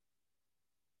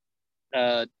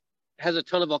has a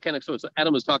ton of volcanic soils. So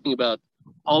Adam was talking about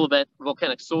all of that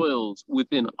volcanic soils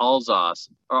within Alsace,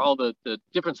 or all the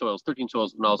different soils, 13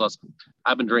 soils in Alsace.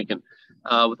 I've been drinking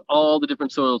with all the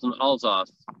different soils in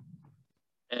Alsace,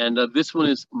 and this one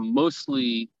is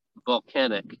mostly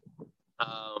volcanic,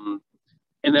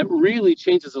 and that really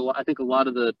changes a lot. I think a lot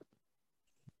of the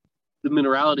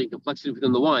minerality and complexity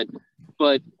within the wine,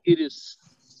 but it is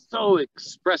so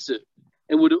expressive.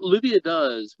 And what Olivia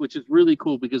does, which is really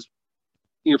cool, because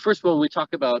first of all, when we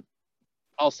talk about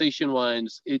Alsatian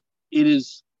wines, it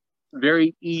is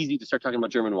very easy to start talking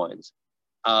about German wines.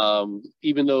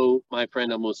 Even though my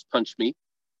friend almost punched me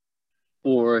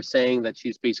for saying that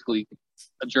she's basically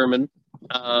a German.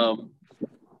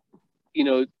 You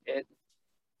know,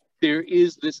 there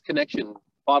is this connection.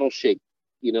 Bottle shape,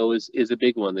 you know, is a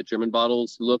big one. The German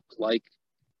bottles look like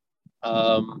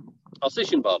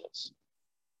Alsatian bottles.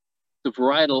 The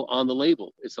varietal on the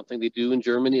label is something they do in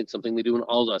Germany. It's something they do in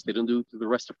Alsace. They don't do it to the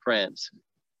rest of France.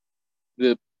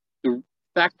 The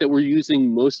fact that we're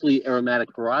using mostly aromatic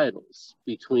varietals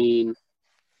between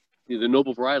the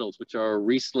noble varietals, which are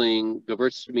Riesling,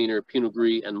 Gewürztraminer, Pinot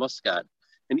Gris, and Muscat,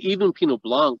 and even Pinot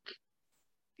Blanc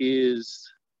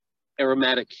is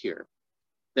aromatic here.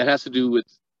 That has to do with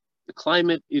the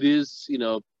climate. It is, you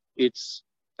know, it's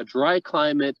a dry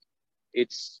climate.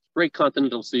 It's very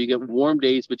continental, so you get warm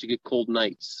days, but you get cold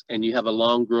nights, and you have a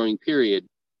long growing period.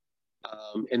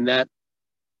 And that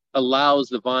allows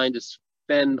the vine to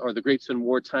spend, or the grapes spend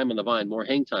more time on the vine, more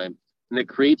hang time, and it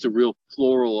creates a real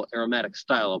floral aromatic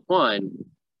style of wine.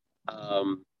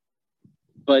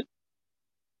 But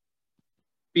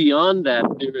beyond that,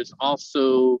 there is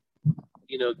also,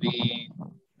 you know, the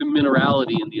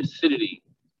minerality and the acidity.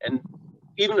 And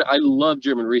even, I love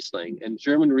German Riesling, and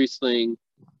German Riesling,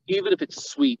 even if it's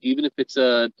sweet, even if it's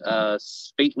a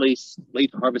Spätlese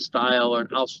late harvest style, or an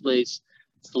Auslese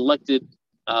selected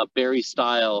berry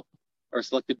style, or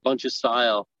selected bunches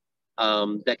style,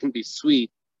 that can be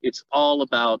sweet, it's all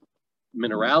about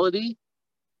minerality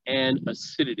and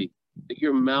acidity, that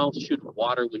your mouth should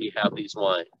water when you have these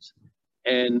wines.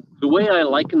 And the way I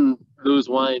liken those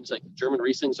wines, like German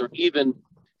Rieslings, or even,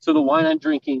 so the wine I'm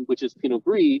drinking, which is Pinot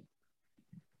Gris,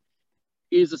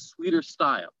 is a sweeter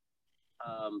style,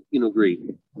 Pinot Gris.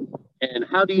 And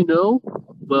how do you know?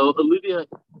 Well, Olivier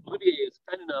is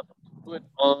kind enough to put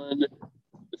on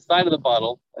the side of the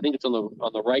bottle, I think it's on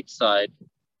the right side,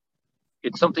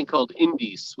 it's something called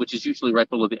Indies, which is usually right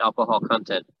below the alcohol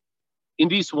content.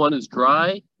 Indies 1 is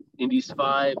dry, Indies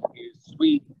 5 is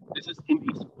sweet, this is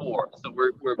Indies 4. So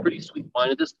we're a pretty sweet wine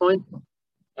at this point,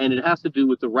 and it has to do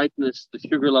with the ripeness, the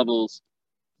sugar levels.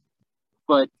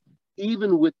 But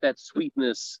even with that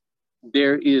sweetness,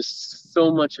 there is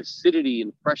so much acidity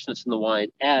and freshness in the wine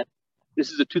this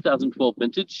is a 2012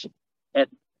 vintage, at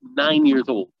 9 years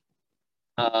old.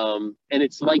 And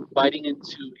it's like biting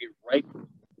into a ripe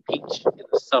peach in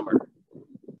the summer.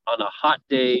 On a hot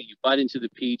day, you bite into the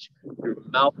peach, your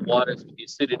mouth waters with the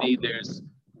acidity. There's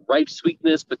ripe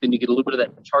sweetness, but then you get a little bit of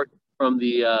that tart from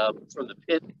the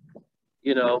pit,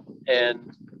 you know.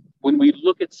 And when we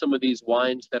look at some of these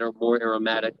wines that are more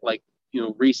aromatic, like, you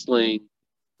know,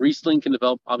 Riesling can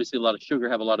develop obviously a lot of sugar,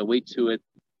 have a lot of weight to it.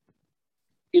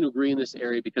 Pinot Gris in this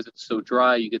area, because it's so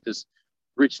dry, you get this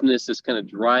richness, this kind of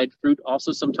dried fruit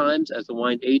also sometimes as the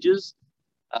wine ages.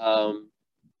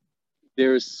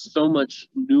 There's so much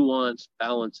nuance,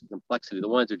 balance, and complexity. The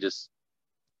wines are just,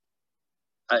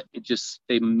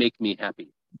 they make me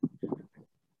happy.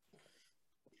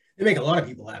 They make a lot of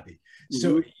people happy.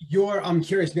 So I'm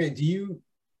curious, man, you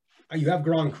have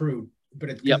Grand Cru, but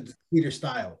it's a sweeter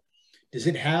style. Does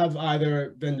it have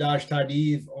either Vendange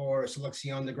Tardif or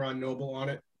Sélection de Grand Noble on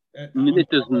it? It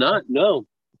does not, no.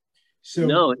 So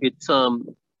no,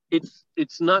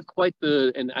 it's not quite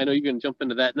the, and I know you're going to jump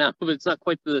into that now, but it's not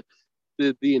quite the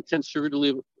intense sugar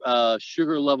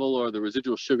level or the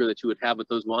residual sugar that you would have with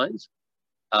those wines.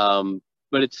 But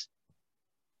it's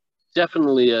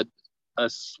definitely a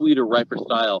sweeter, riper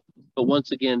style. But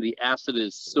once again, the acid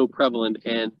is so prevalent,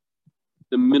 and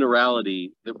the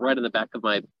minerality, right in the back of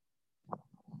my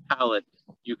palate,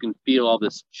 you can feel all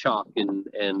this chalk and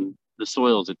the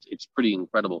soils. It's pretty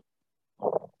incredible.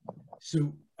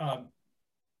 So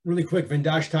really quick,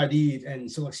 Vendange Tardif and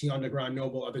Sélection de Grand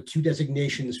Noble are the two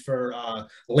designations for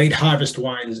late harvest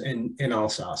wines in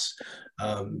Alsace.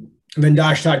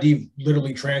 Vendange Tardif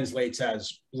literally translates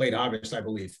as late harvest, I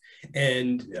believe.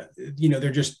 And, you know,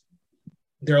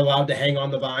 they're allowed to hang on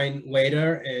the vine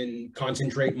later and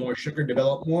concentrate more sugar,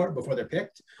 develop more before they're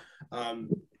picked.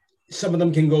 Some of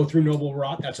them can go through noble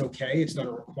rot. That's okay. It's not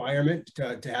a requirement to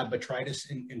have botrytis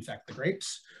infect the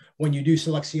grapes. When you do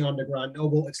Sélection de Grand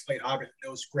Noble, it's late harvest.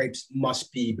 Those grapes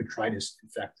must be botrytis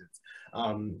infected.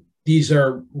 These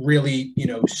are really, you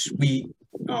know, sweet,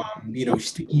 you know,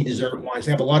 sticky dessert wines.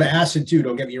 They have a lot of acid too,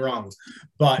 don't get me wrong,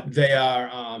 but they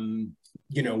are,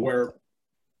 you know, we're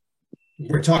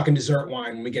talking dessert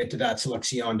wine when we get to that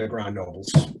Sélection de Grand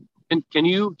Nobles. And can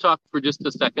you talk for just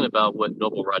a second about what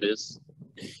noble rot is?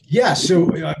 Yeah, so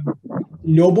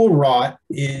noble rot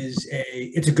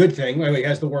it's a good thing. It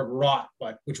has the word rot,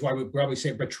 but which is why we probably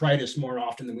say botrytis more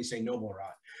often than we say noble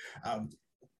rot.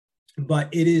 But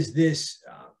it is this,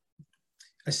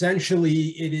 essentially,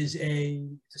 it is a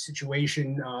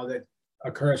situation that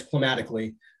occurs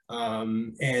climatically.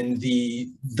 and the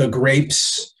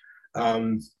grapes,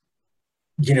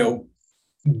 you know,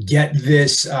 get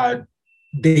this.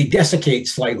 They desiccate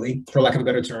slightly, for lack of a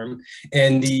better term,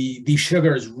 and the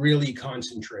sugars really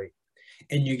concentrate,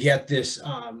 and you get this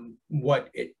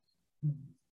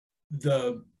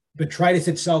the botrytis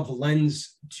itself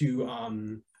lends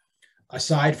to,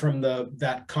 aside from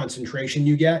that concentration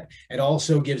you get, it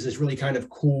also gives this really kind of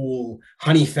cool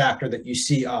honey factor that you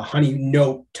see, a honey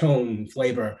note tone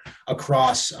flavor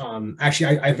across.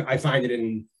 Actually, I find it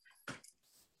in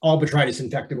all botrytis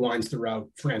infected wines throughout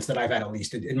France that I've had, at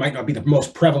least. It might not be the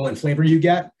most prevalent flavor you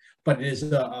get, but it is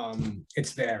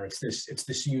it's there. It's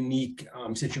this unique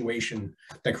situation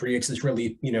that creates this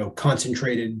really, you know,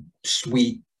 concentrated,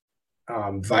 sweet,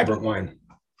 vibrant wine.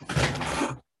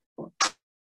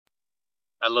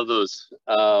 I love those.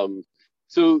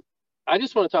 So I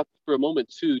just want to talk for a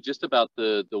moment too, just about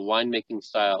the winemaking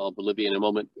style of Bolivia. In a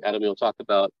moment, Adam, you'll talk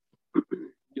about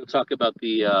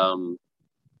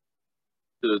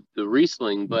the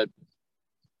Riesling, but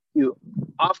you know,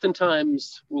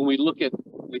 oftentimes when we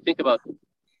think about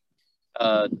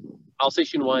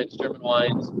Alsatian wines, German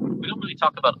wines, we don't really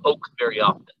talk about oak very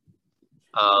often.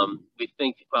 We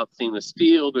think about stainless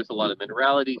steel. There's a lot of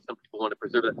minerality. Some people want to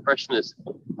preserve that freshness,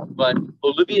 but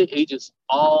Bolivia ages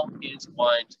all its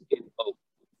wines in oak.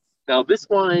 Now, this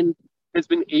wine has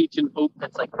been aged in oak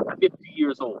that's like 50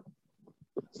 years old.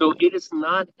 So it is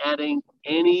not adding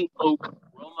any oak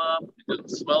aroma. It doesn't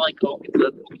smell like oak. It's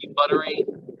not oaky buttery.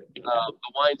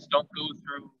 The wines don't go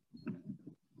through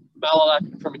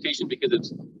malolactic fermentation because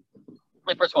it's,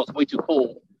 like, first of all, it's way too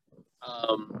cold.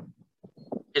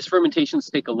 His fermentations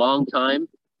take a long time.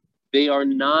 They are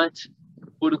not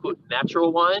quote unquote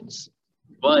natural wines,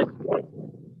 but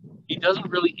he doesn't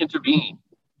really intervene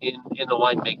in the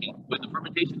winemaking. When the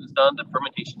fermentation is done, the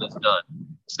fermentation is done.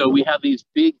 So we have these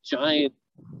big, giant,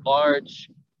 large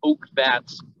oak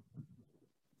vats.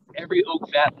 Every oak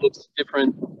vat looks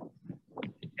different.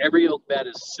 Every oak vat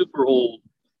is super old.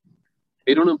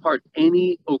 They don't impart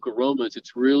any oak aromas.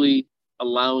 It's really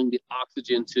allowing the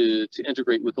oxygen to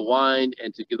integrate with the wine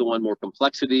and to give the wine more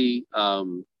complexity,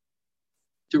 to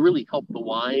really help the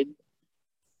wine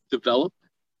develop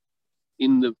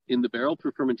in the barrel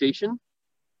through fermentation,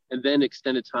 and then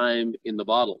extended time in the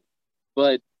bottle.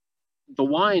 But the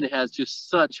wine has just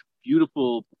such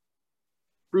beautiful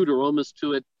fruit aromas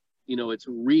to it. You know, it's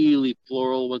really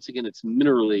floral. Once again, it's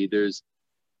minerally. There's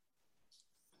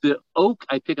the oak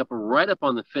I pick up right up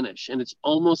on the finish, and it's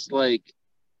almost like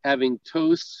having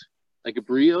toast, like a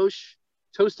brioche,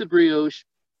 toasted brioche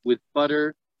with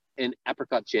butter and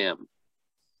apricot jam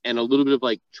and a little bit of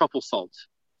like truffle salt.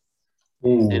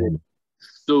 Ooh. And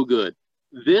it's so good.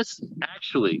 This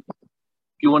actually,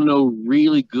 if you want to know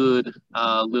really good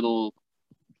little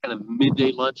kind of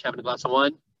midday lunch, having a glass of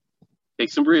wine,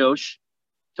 take some brioche,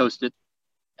 toast it,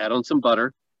 add on some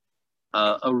butter,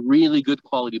 a really good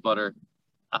quality butter,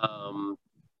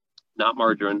 not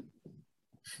margarine.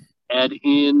 Add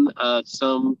in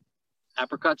some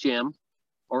apricot jam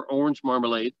or orange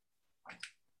marmalade.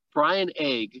 Fry an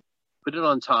egg, put it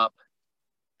on top,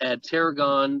 add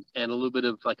tarragon and a little bit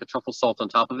of like a truffle salt on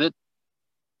top of it.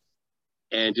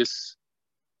 And just,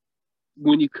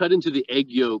 when you cut into the egg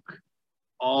yolk,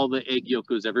 all the egg yolk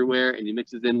goes everywhere, and you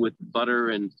mix it in with butter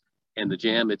and the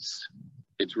jam. It's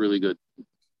really good.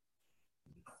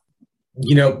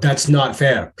 You know, that's not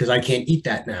fair because I can't eat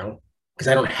that now because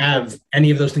I don't have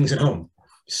any of those things at home.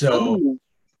 So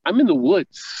I'm in the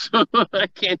woods. I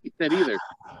can't eat that either.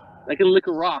 I can lick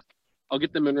a rock. I'll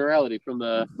get the minerality from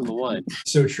the wine.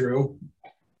 So true.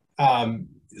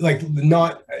 Like,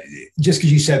 not just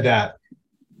because you said that.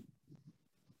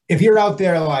 If you're out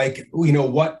there, like, you know,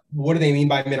 what do they mean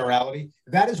by minerality?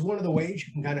 That is one of the ways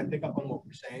you can kind of pick up on what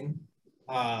we're saying.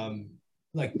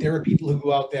 Like, there are people who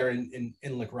go out there and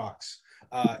lick rocks.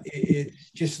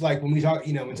 It's just like when we talk,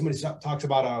 you know, when somebody talks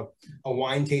about a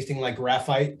wine tasting like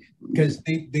graphite, because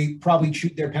they probably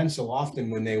chewed their pencil often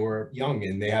when they were young,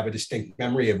 and they have a distinct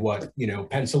memory of what, you know,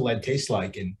 pencil lead tastes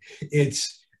like. And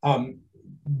it's,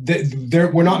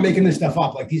 we're not making this stuff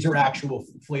up. Like, these are actual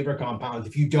flavor compounds.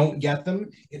 If you don't get them,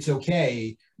 it's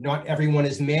okay. Not everyone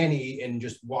is Manny and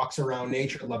just walks around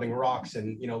nature loving rocks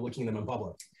and, you know, licking them in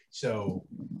public. So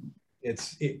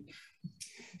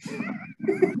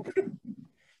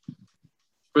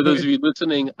For those of you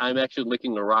listening, I'm actually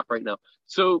licking a rock right now.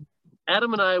 So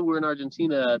Adam and I were in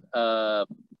Argentina 6.5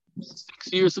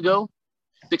 years ago,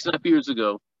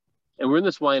 and we're in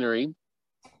this winery.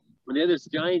 When they had this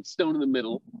giant stone in the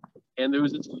middle, and there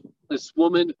was this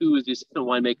woman who was the assistant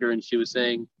winemaker, and she was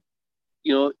saying,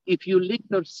 you know, if you lick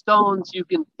the stones, you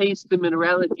can taste the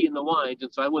minerality in the wines.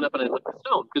 And so I went up and I licked the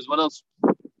stone, because what else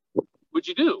would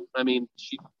you do? I mean,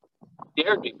 she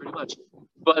dared me pretty much.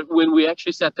 But when we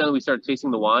actually sat down and we started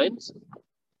tasting the wines,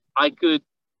 I could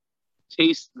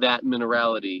taste that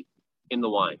minerality in the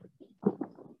wine.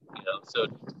 You know, so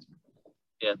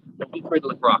yeah, don't be afraid to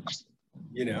lick rocks.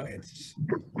 You know, and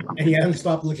he hasn't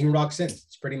stopped licking rocks since.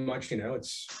 It's pretty much, you know,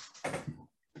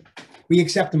 we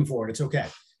accept him for it. It's okay.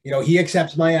 You know, he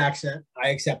accepts my accent. I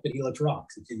accept that he licks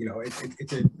rocks. You know,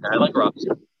 I like rocks.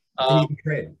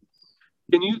 Trade.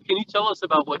 Can you tell us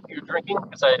about what you're drinking?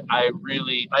 Because I'm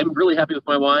really happy with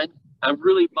my wine. I'm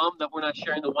really bummed that we're not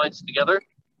sharing the wines together.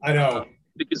 I know.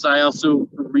 Because I also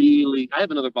I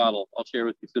have another bottle I'll share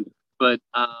with you soon. But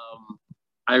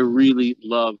I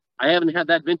haven't had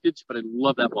that vintage, but I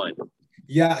love that wine.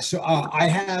 Yeah, so I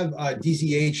have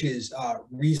DZH's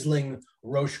Riesling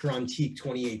Roche Grand-Teak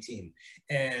 2018.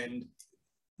 And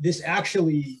this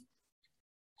actually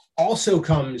also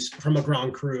comes from a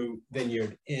Grand Cru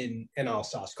vineyard in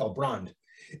Alsace called Brand.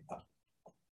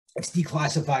 It's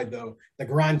declassified though. The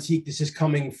Grand-Teak, this is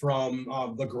coming from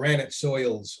the granite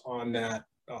soils in that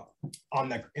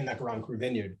Grand Cru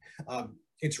vineyard.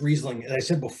 It's Riesling. As I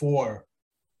said before,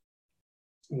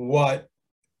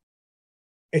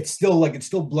 it's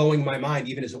still blowing my mind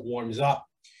even as it warms up.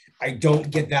 I don't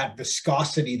get that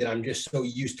viscosity that I'm just so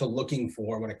used to looking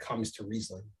for when it comes to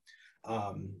Riesling.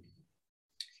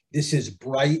 This is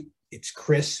bright, it's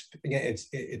crisp, again,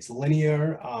 it's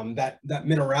linear. That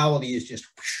minerality is just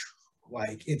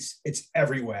like it's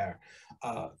everywhere.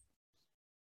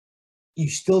 You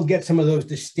still get some of those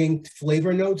distinct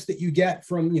flavor notes that you get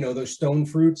from, you know, those stone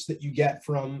fruits that you get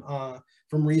from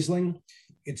Riesling.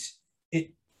 It's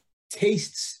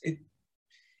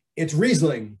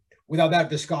Riesling without that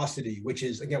viscosity, which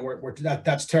is, again,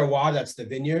 that's terroir, that's the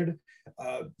vineyard.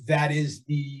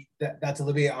 That's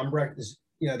Olivier Ambrecht,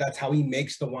 you know, that's how he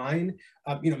makes the wine.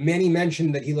 You know, Manny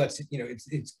mentioned that he lets it, you know,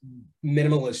 it's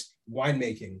minimalist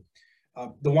winemaking.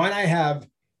 The wine I have,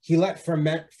 he let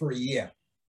ferment for a year.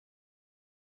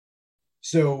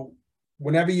 So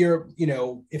whenever you're, you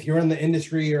know, if you're in the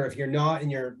industry or if you're not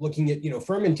and you're looking at, you know,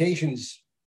 fermentations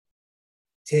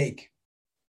take,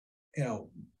 you know,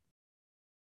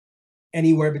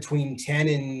 anywhere between 10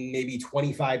 and maybe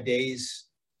 25 days,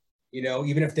 you know,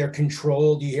 even if they're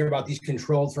controlled. You hear about these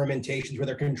controlled fermentations where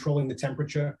they're controlling the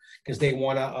temperature because they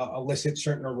want to elicit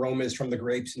certain aromas from the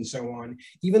grapes and so on.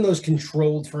 Even those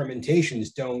controlled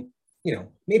fermentations don't, you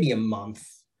know, maybe a month.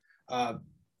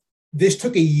 This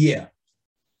took a year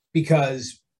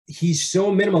because he's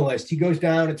so minimalist. He goes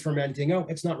down, it's fermenting. Oh,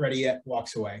 it's not ready yet,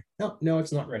 walks away. No,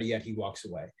 it's not ready yet. He walks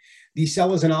away. These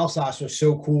cellars in Alsace are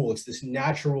so cool. It's this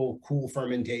natural, cool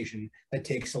fermentation that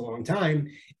takes a long time.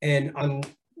 And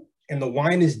the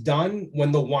wine is done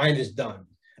when the wine is done.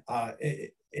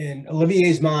 In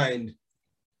Olivier's mind,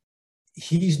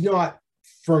 he's not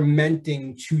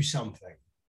fermenting to something.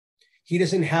 He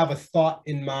doesn't have a thought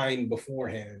in mind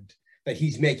beforehand that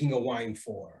he's making a wine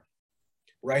for.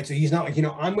 Right, so he's not like, you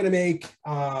know, I'm going to make,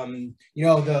 you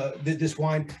know, this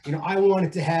wine. You know, I want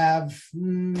it to have, you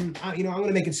know, I'm going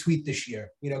to make it sweet this year.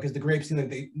 You know, because the grapes,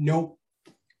 nope.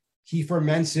 He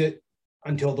ferments it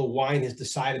until the wine has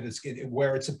decided it's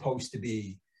where it's supposed to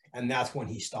be, and that's when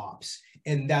he stops.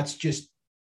 And that's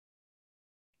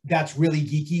really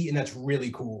geeky and that's really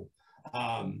cool.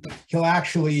 He'll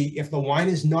actually, if the wine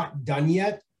is not done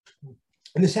yet,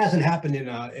 and this hasn't happened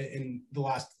in the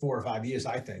last 4 or 5 years,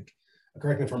 I think.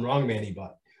 Correct me if I'm wrong, Manny,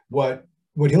 but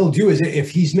what he'll do is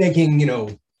if he's making, you know,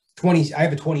 I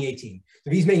have a 2018. So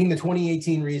if he's making the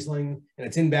 2018 Riesling and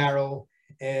it's in barrel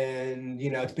and, you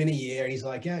know, it's been a year and he's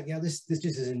like, yeah, this just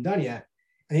isn't done yet.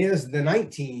 And he has the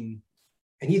 19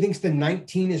 and he thinks the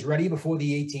 19 is ready before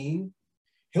the 18.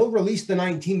 He'll release the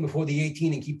 19 before the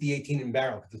 18 and keep the 18 in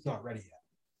barrel because it's not ready yet.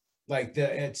 Like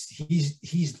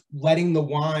he's letting the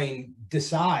wine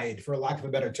decide, for lack of a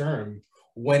better term,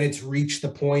 when it's reached the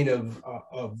point of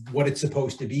what it's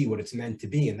supposed to be, what it's meant to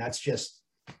be. And that's just,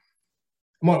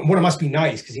 one, it must be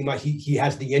nice because he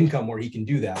has the income where he can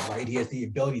do that, right? He has the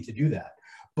ability to do that.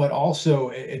 But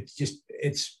also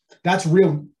that's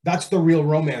the real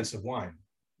romance of wine.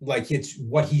 Like it's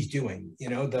what he's doing, you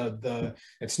know,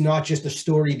 it's not just a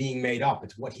story being made up,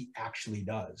 it's what he actually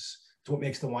does. It's what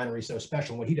makes the winery so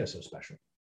special, what he does so special.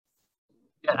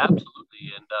 Yeah,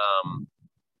 absolutely. And,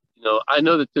 you know, I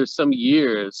know that there's some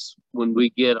years when we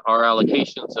get our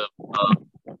allocations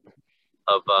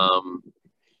of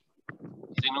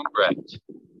Zinubrecht,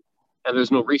 and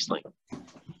there's no Riesling.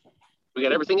 We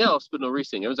got everything else, but no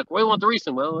Riesling. Everyone's like, "Well, we want the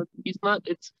Riesling." Well,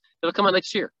 it'll come out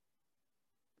next year.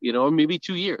 you know, or maybe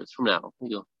 2 years from now,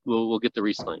 we'll get the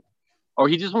Riesling, or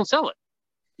he just won't sell it.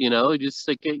 You know, it just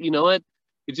like, you know what,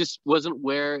 it just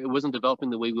wasn't developing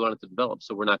the way we wanted to develop.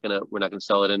 So we're not gonna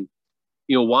sell it. And,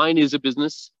 you know, wine is a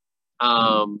business.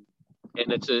 And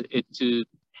it's to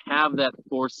have that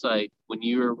foresight when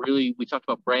we talked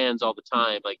about brands all the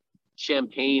time, like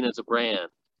Champagne as a brand,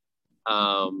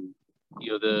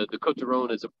 you know, the Côtes du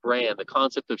Rhône as a brand, the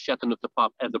concept of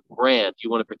Châteauneuf-du-Pape as a brand. You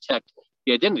want to protect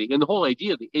the identity. And the whole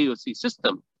idea of the AOC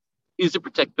system is to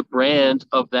protect the brand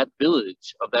of that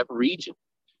village, of that region.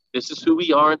 This is who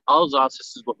we are in Alsace.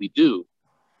 This is what we do.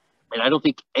 And I don't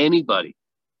think anybody,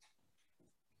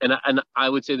 and I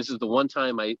would say this is the one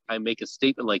time I make a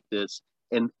statement like this,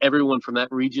 and everyone from that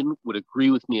region would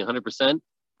agree with me 100%.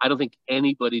 I don't think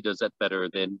anybody does that better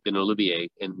than Olivier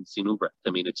and Sine Hubrecht.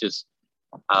 I mean, it's just,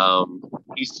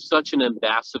 he's such an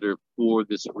ambassador for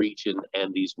this region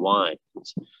and these wines.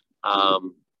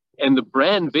 And the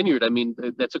brand vineyard, I mean,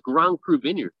 that's a Grand Cru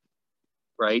vineyard,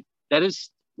 right? That is,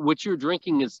 what you're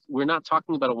drinking is, we're not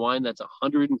talking about a wine that's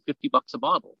 $150 a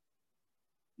bottle.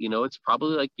 You know, it's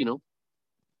probably like, you know,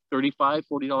 $35,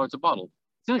 $40 a bottle.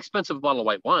 It's an expensive bottle of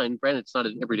white wine. Granted, it's not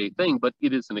an everyday thing, but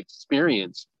it is an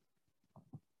experience.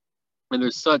 And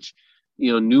there's such,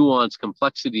 you know, nuance,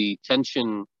 complexity,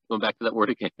 tension, going back to that word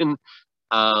again,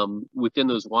 within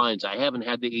those wines. I haven't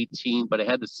had the 18, but I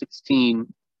had the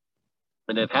 16,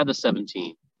 and I've had the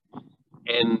 17.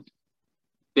 And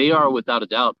they are, without a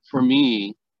doubt, for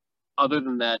me, other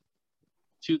than that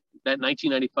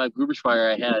 1995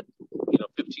 Gruberschweier I had, you know,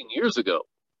 15 years ago,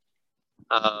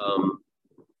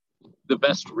 the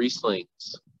best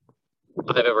Rieslings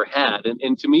I've ever had.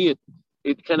 And to me,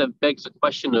 it kind of begs the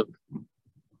question of,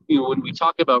 you know, when we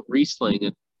talk about Riesling,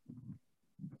 and,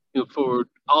 you know, for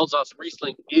Alsace,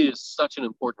 Riesling is such an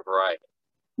important variety.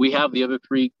 We have the other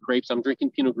three grapes. I'm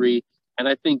drinking Pinot Gris, and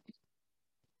I think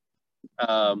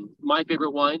my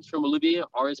favorite wines from Olivier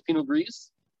are his Pinot Gris.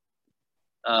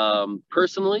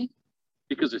 Personally,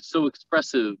 because it's so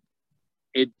expressive,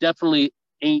 it definitely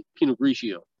ain't Pinot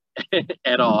Grigio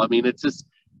at all. I mean, it's just,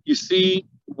 you see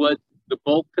what the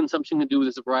bulk consumption can do with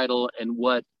this varietal, and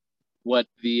what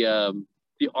the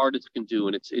artist can do,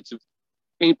 and it's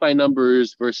paint by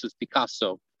numbers versus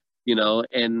Picasso, you know,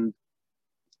 and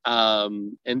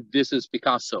this is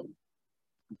Picasso.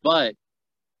 But,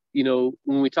 you know,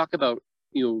 when we talk about,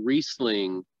 you know,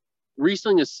 Riesling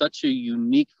is such a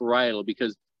unique varietal,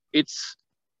 because it's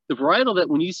the varietal that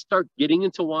when you start getting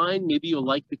into wine, maybe you'll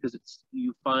like, because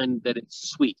you find that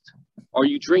it's sweet, or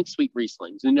you drink sweet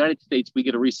Rieslings. In the United States, we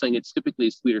get a Riesling, it's typically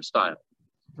a sweeter style.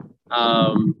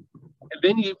 And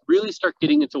then you really start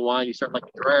getting into wine. You start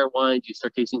liking drier wines. You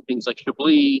start tasting things like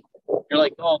Chablis. You're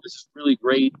like, oh, this is really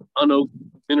great, unoaked,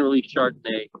 minerally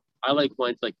Chardonnay. I like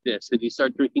wines like this. And you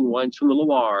start drinking wines from the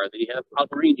Loire. Then you have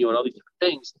Albarino and all these different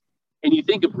things. And you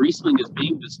think of Riesling as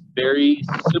being this very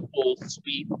simple,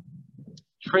 sweet,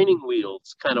 training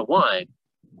wheels kind of wine.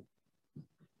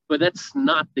 But that's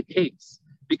not the case,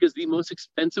 because the most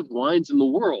expensive wines in the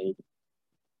world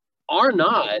are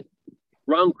not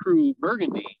Grand Cru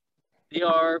Burgundy. They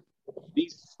are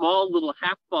these small little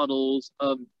half bottles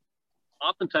of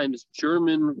oftentimes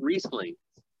German Riesling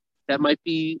that might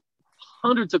be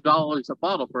hundreds of dollars a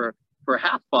bottle for a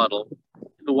half bottle.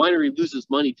 And the winery loses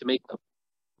money to make them,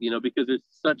 you know, because there's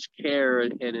such care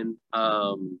and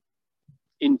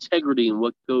integrity in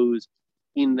what goes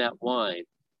in that wine.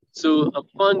 So a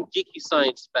fun geeky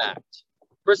science fact.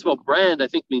 First of all, brand, I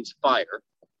think, means fire,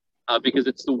 because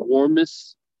it's the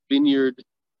warmest vineyard,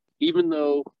 even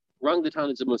though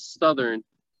Rangs-des-Tannes is the most southern.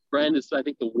 Brand is, I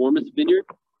think, the warmest vineyard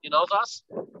in Alsace,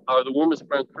 or the warmest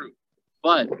Grand Cru.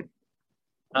 But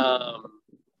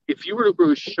if you were to grow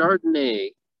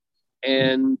Chardonnay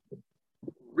and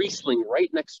Riesling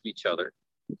right next to each other,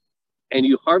 and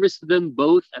you harvested them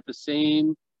both at the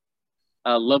same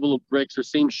level of bricks or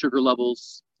same sugar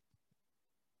levels,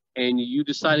 and you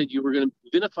decided you were going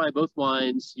to vinify both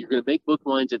wines, you're going to make both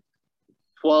wines at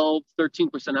 12,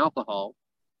 13% alcohol,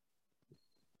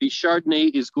 the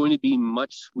Chardonnay is going to be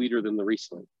much sweeter than the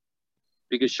Riesling,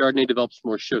 because Chardonnay develops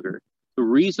more sugar. The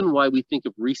reason why we think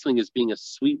of Riesling as being a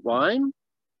sweet wine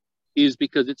is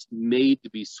because it's made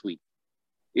to be sweet.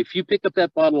 If you pick up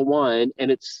that bottle of wine and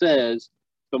it says,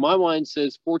 so my wine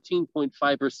says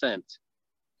 14.5%,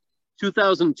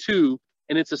 2002,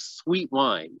 and it's a sweet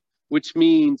wine, which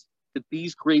means that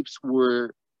these grapes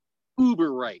were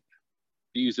uber ripe,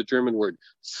 to use a German word,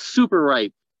 super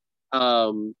ripe,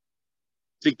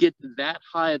 to get that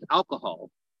high of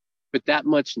alcohol, but that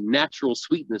much natural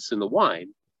sweetness in the wine.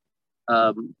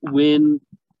 When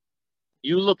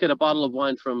you look at a bottle of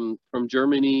wine from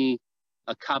Germany,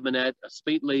 a Cabernet, a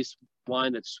Spate Lace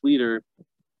wine that's sweeter,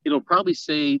 it'll probably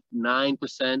say 9%,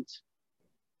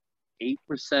 8%,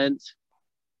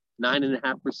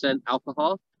 9.5%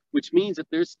 alcohol, which means that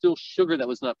there's still sugar that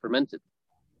was not fermented.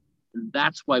 And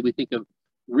that's why we think of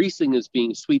Riesling as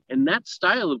being sweet. And that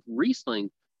style of Riesling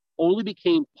only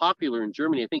became popular in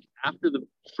Germany, I think, after the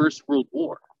First World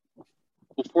War.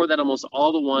 Before that, almost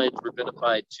all the wines were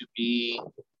identified to be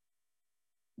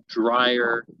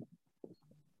drier,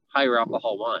 higher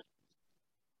alcohol wine.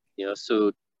 You know,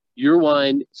 so your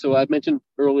wine, so I mentioned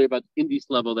earlier about Indies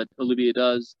level that Olivier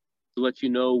does to let you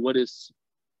know what is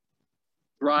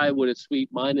dry, what is sweet.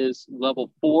 Mine is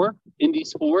level 4,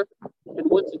 Indies 4. And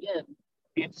once again,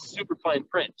 it's super fine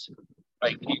print.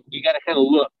 Right? You got to kind of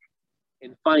look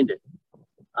and find it.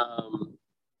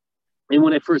 And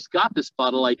when I first got this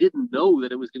bottle, I didn't know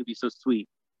that it was going to be so sweet.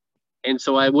 And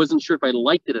so I wasn't sure if I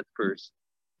liked it at first.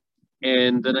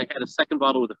 And then I had a second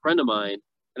bottle with a friend of mine,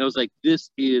 and I was like, this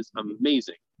is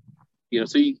amazing. You know,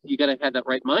 so you got to have that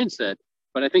right mindset.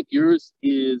 But I think yours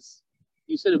is,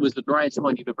 you said it was the driest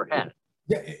wine you've ever had.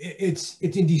 Yeah, it's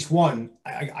Indies 1.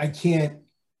 I can't,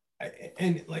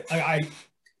 and like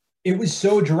it was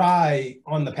so dry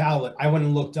on the palate. I went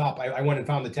and looked up. I went and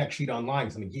found the tech sheet online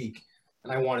because I'm a geek,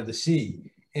 and I wanted to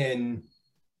see. And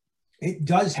it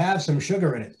does have some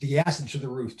sugar in it. The acid's to the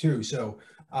roof too. So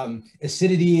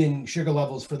acidity and sugar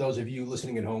levels, for those of you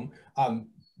listening at home,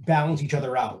 balance each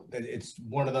other out. It's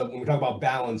one of the, when we talk about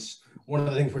balance, one of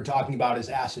the things we're talking about is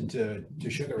acid to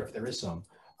sugar, if there is some.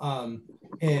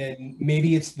 And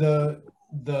maybe it's the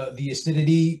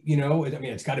acidity, you know, I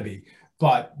mean, it's got to be,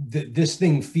 but this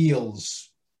thing feels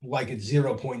like it's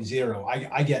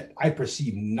 0.0. I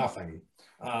perceive nothing.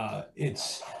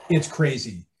 It's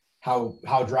crazy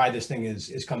how dry this thing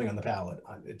is coming on the palate.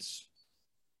 It's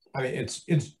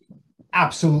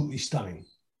absolutely stunning.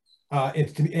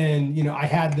 And you know, I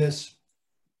had this.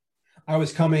 I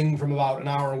was coming from about an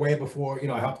hour away before, you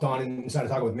know, I hopped on and decided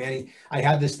to talk with Manny. I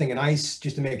had this thing in ice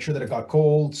just to make sure that it got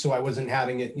cold, so I wasn't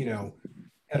having it, you know,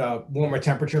 at a warmer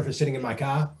temperature for sitting in my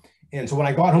car. And so when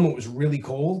I got home, it was really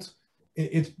cold.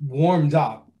 It warmed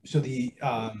up, so the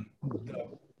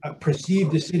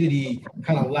perceived acidity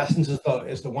kind of lessens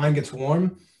as the wine gets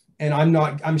warm. And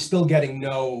I'm still getting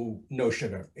no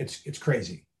sugar. It's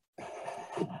crazy.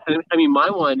 I mean, my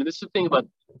wine, and this is the thing about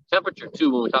temperature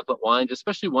too, when we talk about wines,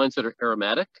 especially wines that are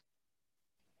aromatic.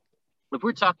 If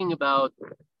we're talking about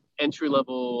entry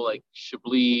level, like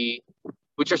Chablis,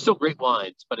 which are still great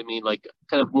wines, but I mean, like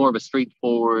kind of more of a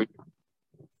straightforward,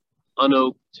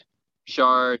 unoaked,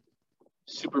 chard,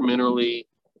 super minerally,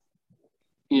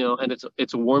 you know, and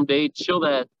it's a warm day, chill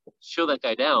that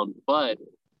guy down. But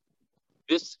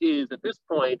this is, at this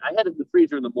point, I had it in the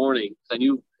freezer in the morning because I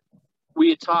knew we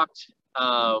had talked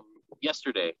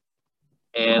yesterday,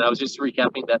 and I was just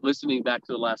recapping that, listening back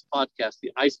to the last podcast,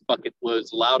 the ice bucket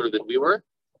was louder than we were.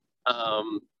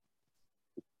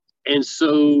 And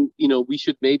so, you know, we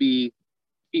should maybe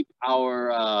keep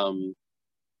our,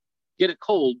 get it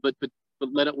cold, but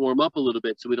let it warm up a little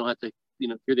bit so we don't have to, you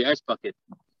know, hear the ice bucket.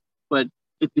 But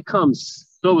it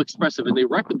becomes so expressive, and they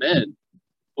recommend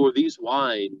for these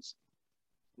wines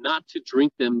not to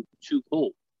drink them too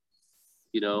cold,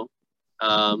 you know.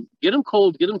 Get them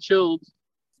cold, get them chilled,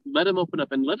 let them open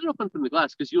up, and let it open from the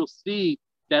glass, because you'll see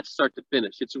that start to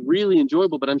finish. It's really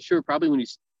enjoyable, but I'm sure probably when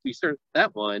you start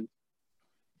that wine,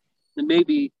 and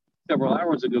maybe several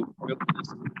hours ago, we opened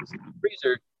this in the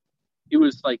freezer, it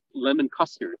was like lemon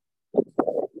custard.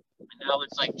 And now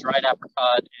it's like dried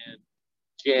apricot and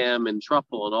jam and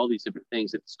truffle and all these different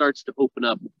things. It starts to open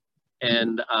up,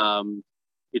 and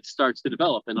it starts to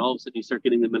develop, and all of a sudden you start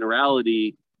getting the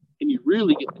minerality, and you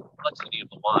really get the complexity of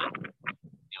the wine, you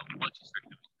know, once you start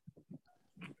doing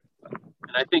it.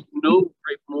 And I think no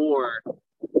grape more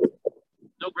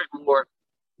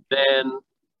than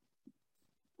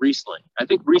Riesling. I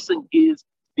think Riesling is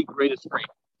the greatest grape.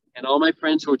 And all my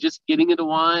friends who are just getting into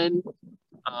wine,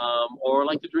 or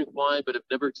like to drink wine but have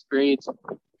never experienced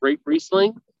grape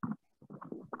Riesling,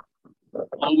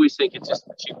 always think it's just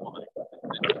a cheap wine.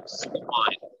 It's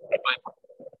wine. But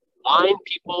wine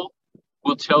people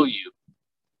will tell you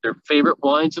their favorite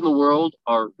wines in the world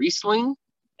are Riesling,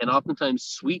 and oftentimes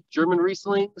sweet German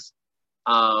Rieslings,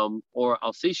 or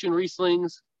Alsatian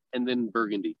Rieslings, and then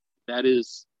Burgundy. That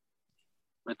is,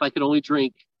 if I could only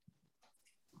drink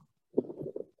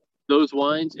those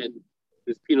wines and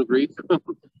this Pinot Gris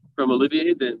from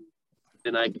Olivier, then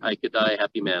I could die a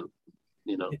happy man,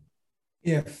 you know.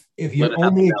 If your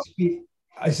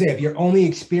only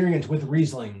experience with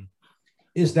Riesling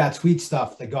is that sweet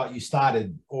stuff that got you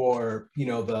started, or you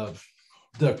know,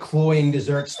 the cloying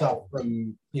dessert stuff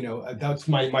from, you know, that's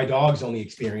my dog's only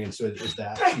experience is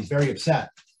that she's very upset.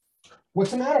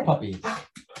 What's the matter, puppy?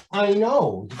 I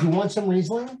know. Did you want some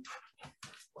Riesling?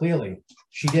 Clearly,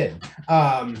 she did.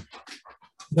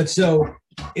 But so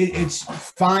it's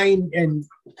fine, and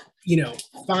you know,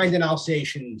 find an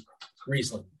Alsatian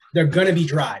Riesling. They're gonna be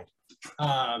dried.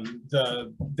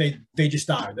 They just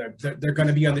are. They're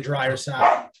gonna be on the drier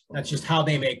side. That's just how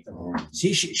they make them.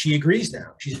 See, she agrees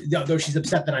now. Though she's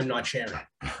upset that I'm not sharing.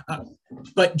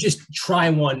 But just try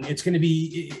one. It's gonna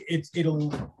be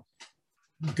it'll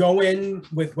go in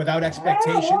without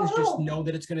expectations. Just know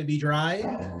that it's gonna be dry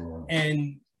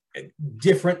and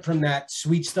different from that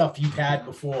sweet stuff you've had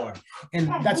before. And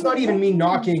that's not even me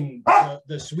knocking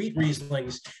the sweet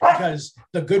Rieslings, because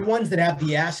the good ones that have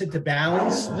the acid to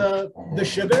balance the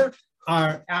sugar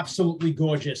are absolutely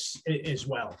gorgeous as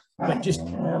well. But just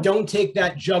don't take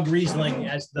that jug Riesling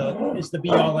as the be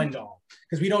all end all,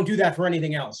 because we don't do that for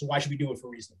anything else. So why should we do it for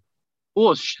Riesling?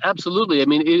 Well, absolutely. I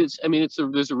mean,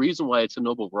 there's a reason why it's a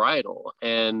noble varietal,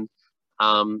 and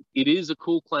it is a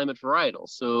cool climate varietal.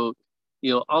 So,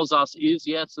 you know, Alsace is,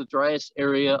 it's the driest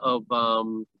area of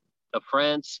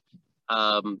France.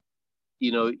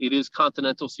 You know, it is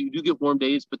continental, so you do get warm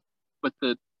days, but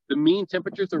the mean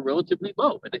temperatures are relatively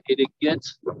low, and it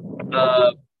gets,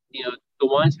 you know, the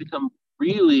wines become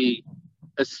really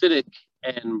acidic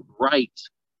and bright,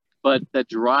 but the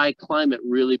dry climate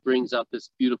really brings out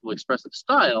this beautiful expressive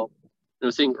style. And I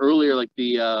was saying earlier, like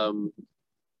the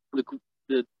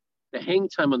hang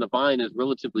time on the vine is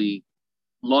relatively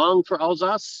long for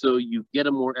Alsace, so you get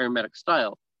a more aromatic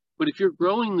style. But if you're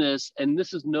growing this, and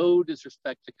this is no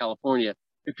disrespect to California,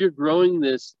 if you're growing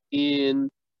this in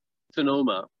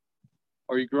Sonoma,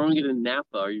 or you're growing it in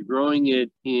Napa, or you're growing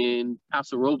it in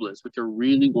Paso Robles, which are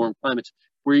really warm climates,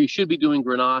 where you should be doing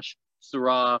Grenache,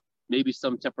 Syrah, maybe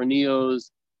some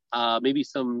Tempranillos, maybe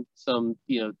some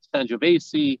you know,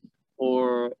 Sangiovese,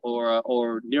 or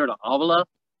Nero d'Avola,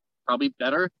 probably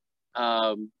better.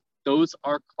 Those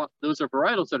are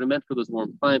varietals that are meant for those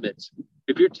warm climates.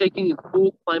 If you're taking a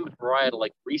cool climate varietal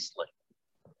like Riesling,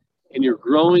 and you're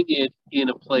growing it in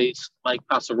a place like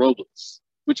Paso Robles,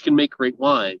 which can make great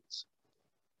wines,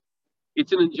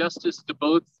 it's an injustice to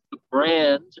both the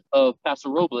brand of Paso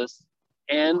Robles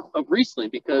and of Riesling,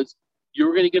 because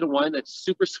you're going to get a wine that's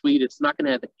super sweet. It's not going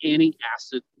to have any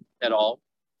acid at all.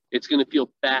 It's going to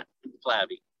feel fat and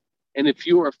flabby. And if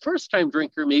you're a first-time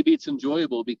drinker, maybe it's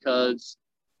enjoyable because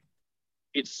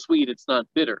it's sweet, it's not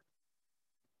bitter.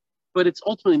 But it's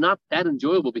ultimately not that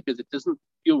enjoyable because it doesn't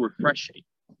feel refreshing.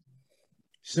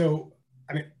 So,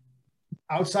 I mean,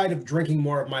 outside of drinking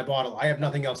more of my bottle, I have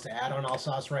nothing else to add on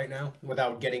Alsace right now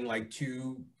without getting like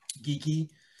too geeky.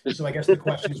 So I guess the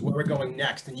question is where we're going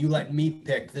next, and you let me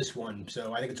pick this one.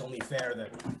 So I think it's only fair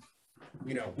that,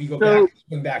 you know, we go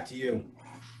back to you.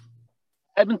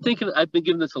 I've been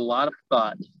giving this a lot of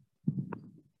thought.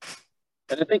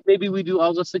 And I think maybe we do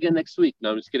Alsace again next week.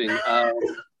 No, I'm just kidding.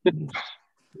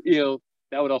 You know,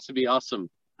 that would also be awesome.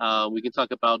 We can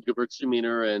talk about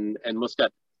Gewürztraminer and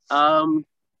Muscat.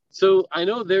 So I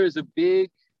know there is a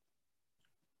big,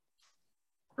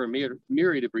 for a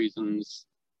myriad of reasons,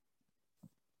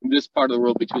 in this part of the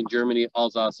world between Germany,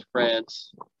 Alsace,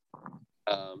 France,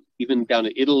 even down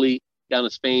to Italy, down to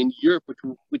Spain, Europe,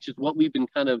 which is what we've been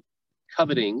kind of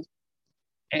coveting.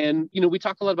 And, you know, we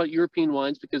talk a lot about European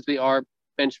wines because they are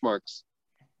benchmarks.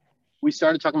 We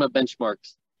started talking about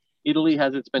benchmarks. Italy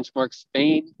has its benchmarks.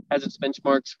 Spain has its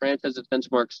benchmarks. France has its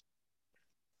benchmarks.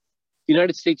 The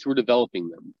United States were developing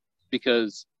them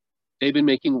because they've been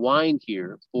making wine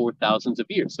here for thousands of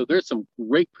years. So there's some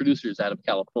great producers out of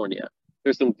California.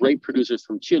 There's some great producers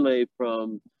from Chile,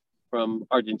 from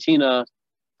Argentina,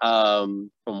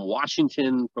 from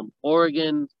Washington, from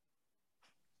Oregon,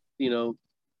 you know,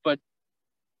 but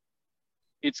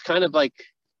it's kind of like,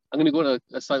 I'm going to go on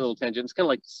a slight little tangent. It's kind of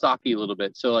like sake a little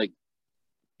bit. So like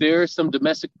there are some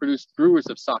domestic produced brewers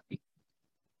of sake,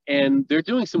 and they're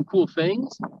doing some cool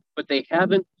things, but they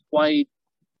haven't quite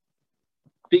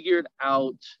figured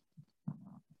out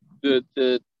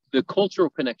the cultural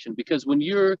connection. Because when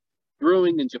you're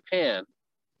brewing in Japan,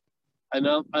 and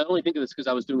I only think of this because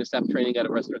I was doing a staff training at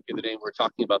a restaurant the other day, and we're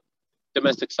talking about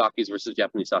domestic sakes versus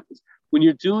Japanese sakes. When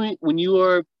you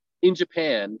are in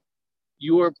Japan,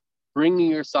 you are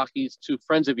bringing your sakes to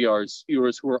friends of yours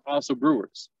who are also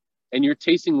brewers, and you're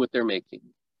tasting what they're making,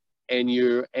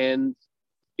 and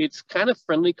it's kind of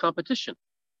friendly competition.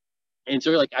 And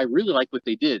so you're like, I really like what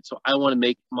they did, so I want to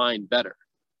make mine better.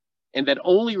 And that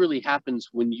only really happens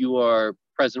when you are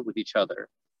present with each other.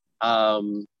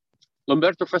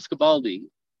 Lamberto Frescobaldi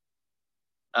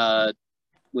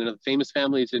one of the famous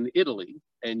families in Italy,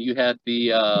 and you had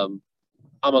the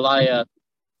Amalaya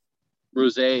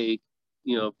Rosé,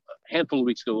 a handful of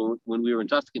weeks ago when we were in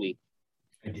Tuscany.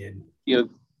 I did.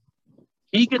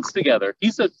 He gets together.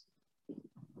 He's a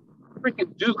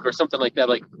freaking Duke or something like that.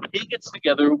 Like, he gets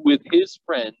together with his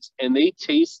friends and they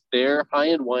taste their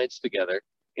high-end wines together,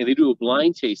 and they do a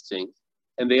blind tasting,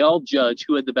 and they all judge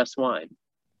who had the best wine.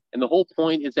 And the whole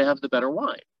point is to have the better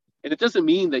wine. And it doesn't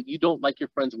mean that you don't like your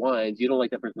friend's wines, you don't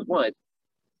like that person's wine,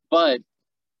 but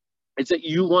it's that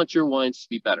you want your wines to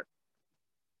be better.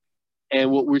 And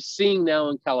what we're seeing now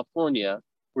in California,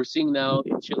 we're seeing now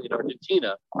in Chile and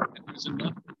Argentina, that there's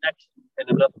enough connection and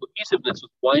enough cohesiveness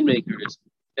with winemakers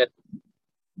that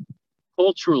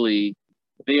culturally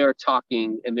they are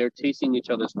talking and they're tasting each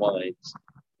other's wines,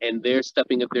 and they're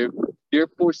stepping up, they're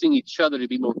forcing each other to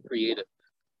be more creative.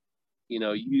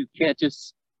 You can't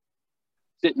just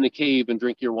sit in the cave and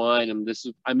drink your wine and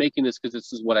I'm making this because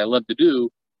this is what I love to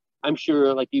do. I'm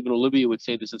sure, like, even Olivier would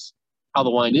say this is how the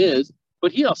wine is,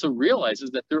 but he also realizes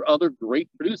that there are other great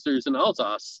producers in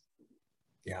Alsace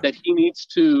that he needs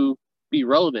to be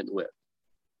relevant with,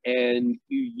 and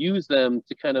you use them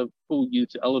to kind of pull you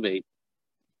to elevate.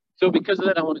 So because of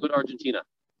that, I want to go to Argentina.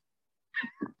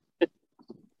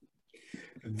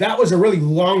 That was a really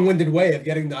long-winded way of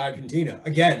getting to Argentina.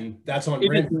 Again, that's on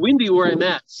brand. It is windy where I'm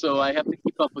at, so I have to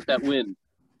keep up with that wind.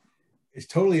 It's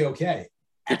totally okay.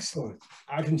 Excellent.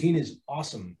 Argentina is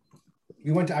awesome.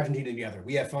 We went to Argentina together.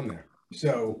 We had fun there.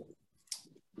 So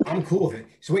I'm cool with it.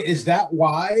 So wait, is that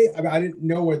why? I didn't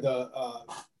know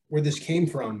where this came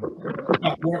from.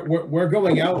 We're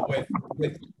going out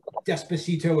with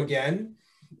Despacito again.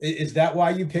 Is that why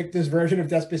you picked this version of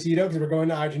Despacito? Because we're going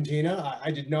to Argentina?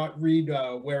 I did not read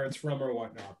where it's from or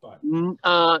whatnot. But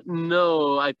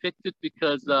no, I picked it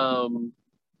because I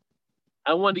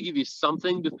wanted to give you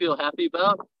something to feel happy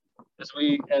about as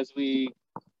we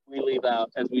leave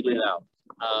out.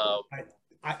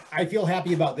 I feel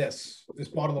happy about this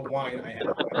bottle of wine I have.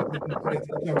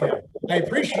 It's okay. I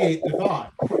appreciate the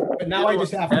thought, but now I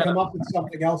just have to come up with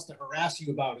something else to harass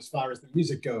you about as far as the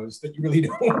music goes that you really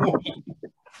don't want.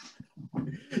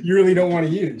 You really don't want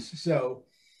to use. So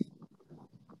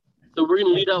we're gonna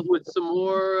lead out with some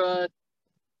more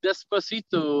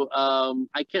Despacito.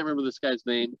 I can't remember this guy's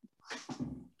name.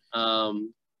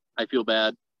 I feel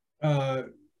bad.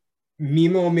 Mimo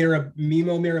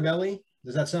Mirabelli.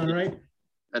 Does that sound right?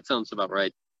 That sounds about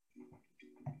right.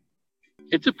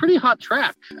 It's a pretty hot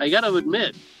track, I gotta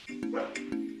admit.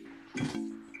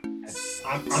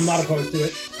 I'm not opposed to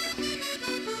it.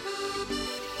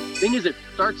 Thing is, it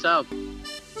starts out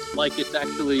like it's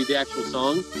actually the actual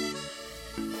song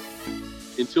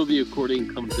until the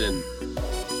accordion comes in.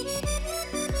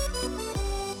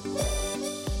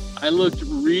 I looked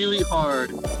really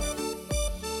hard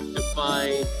to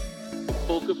find the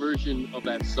polka version of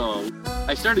that song.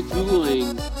 I started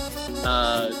Googling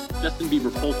Justin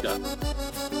Bieber polka,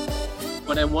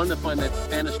 but I wanted to find that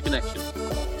Spanish connection.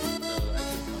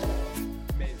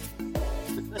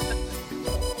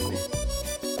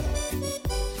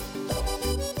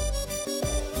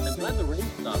 I'm glad the rain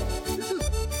stopped.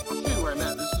 I'll show you where I'm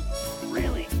at.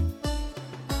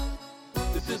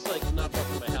 This is like not far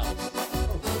from my house.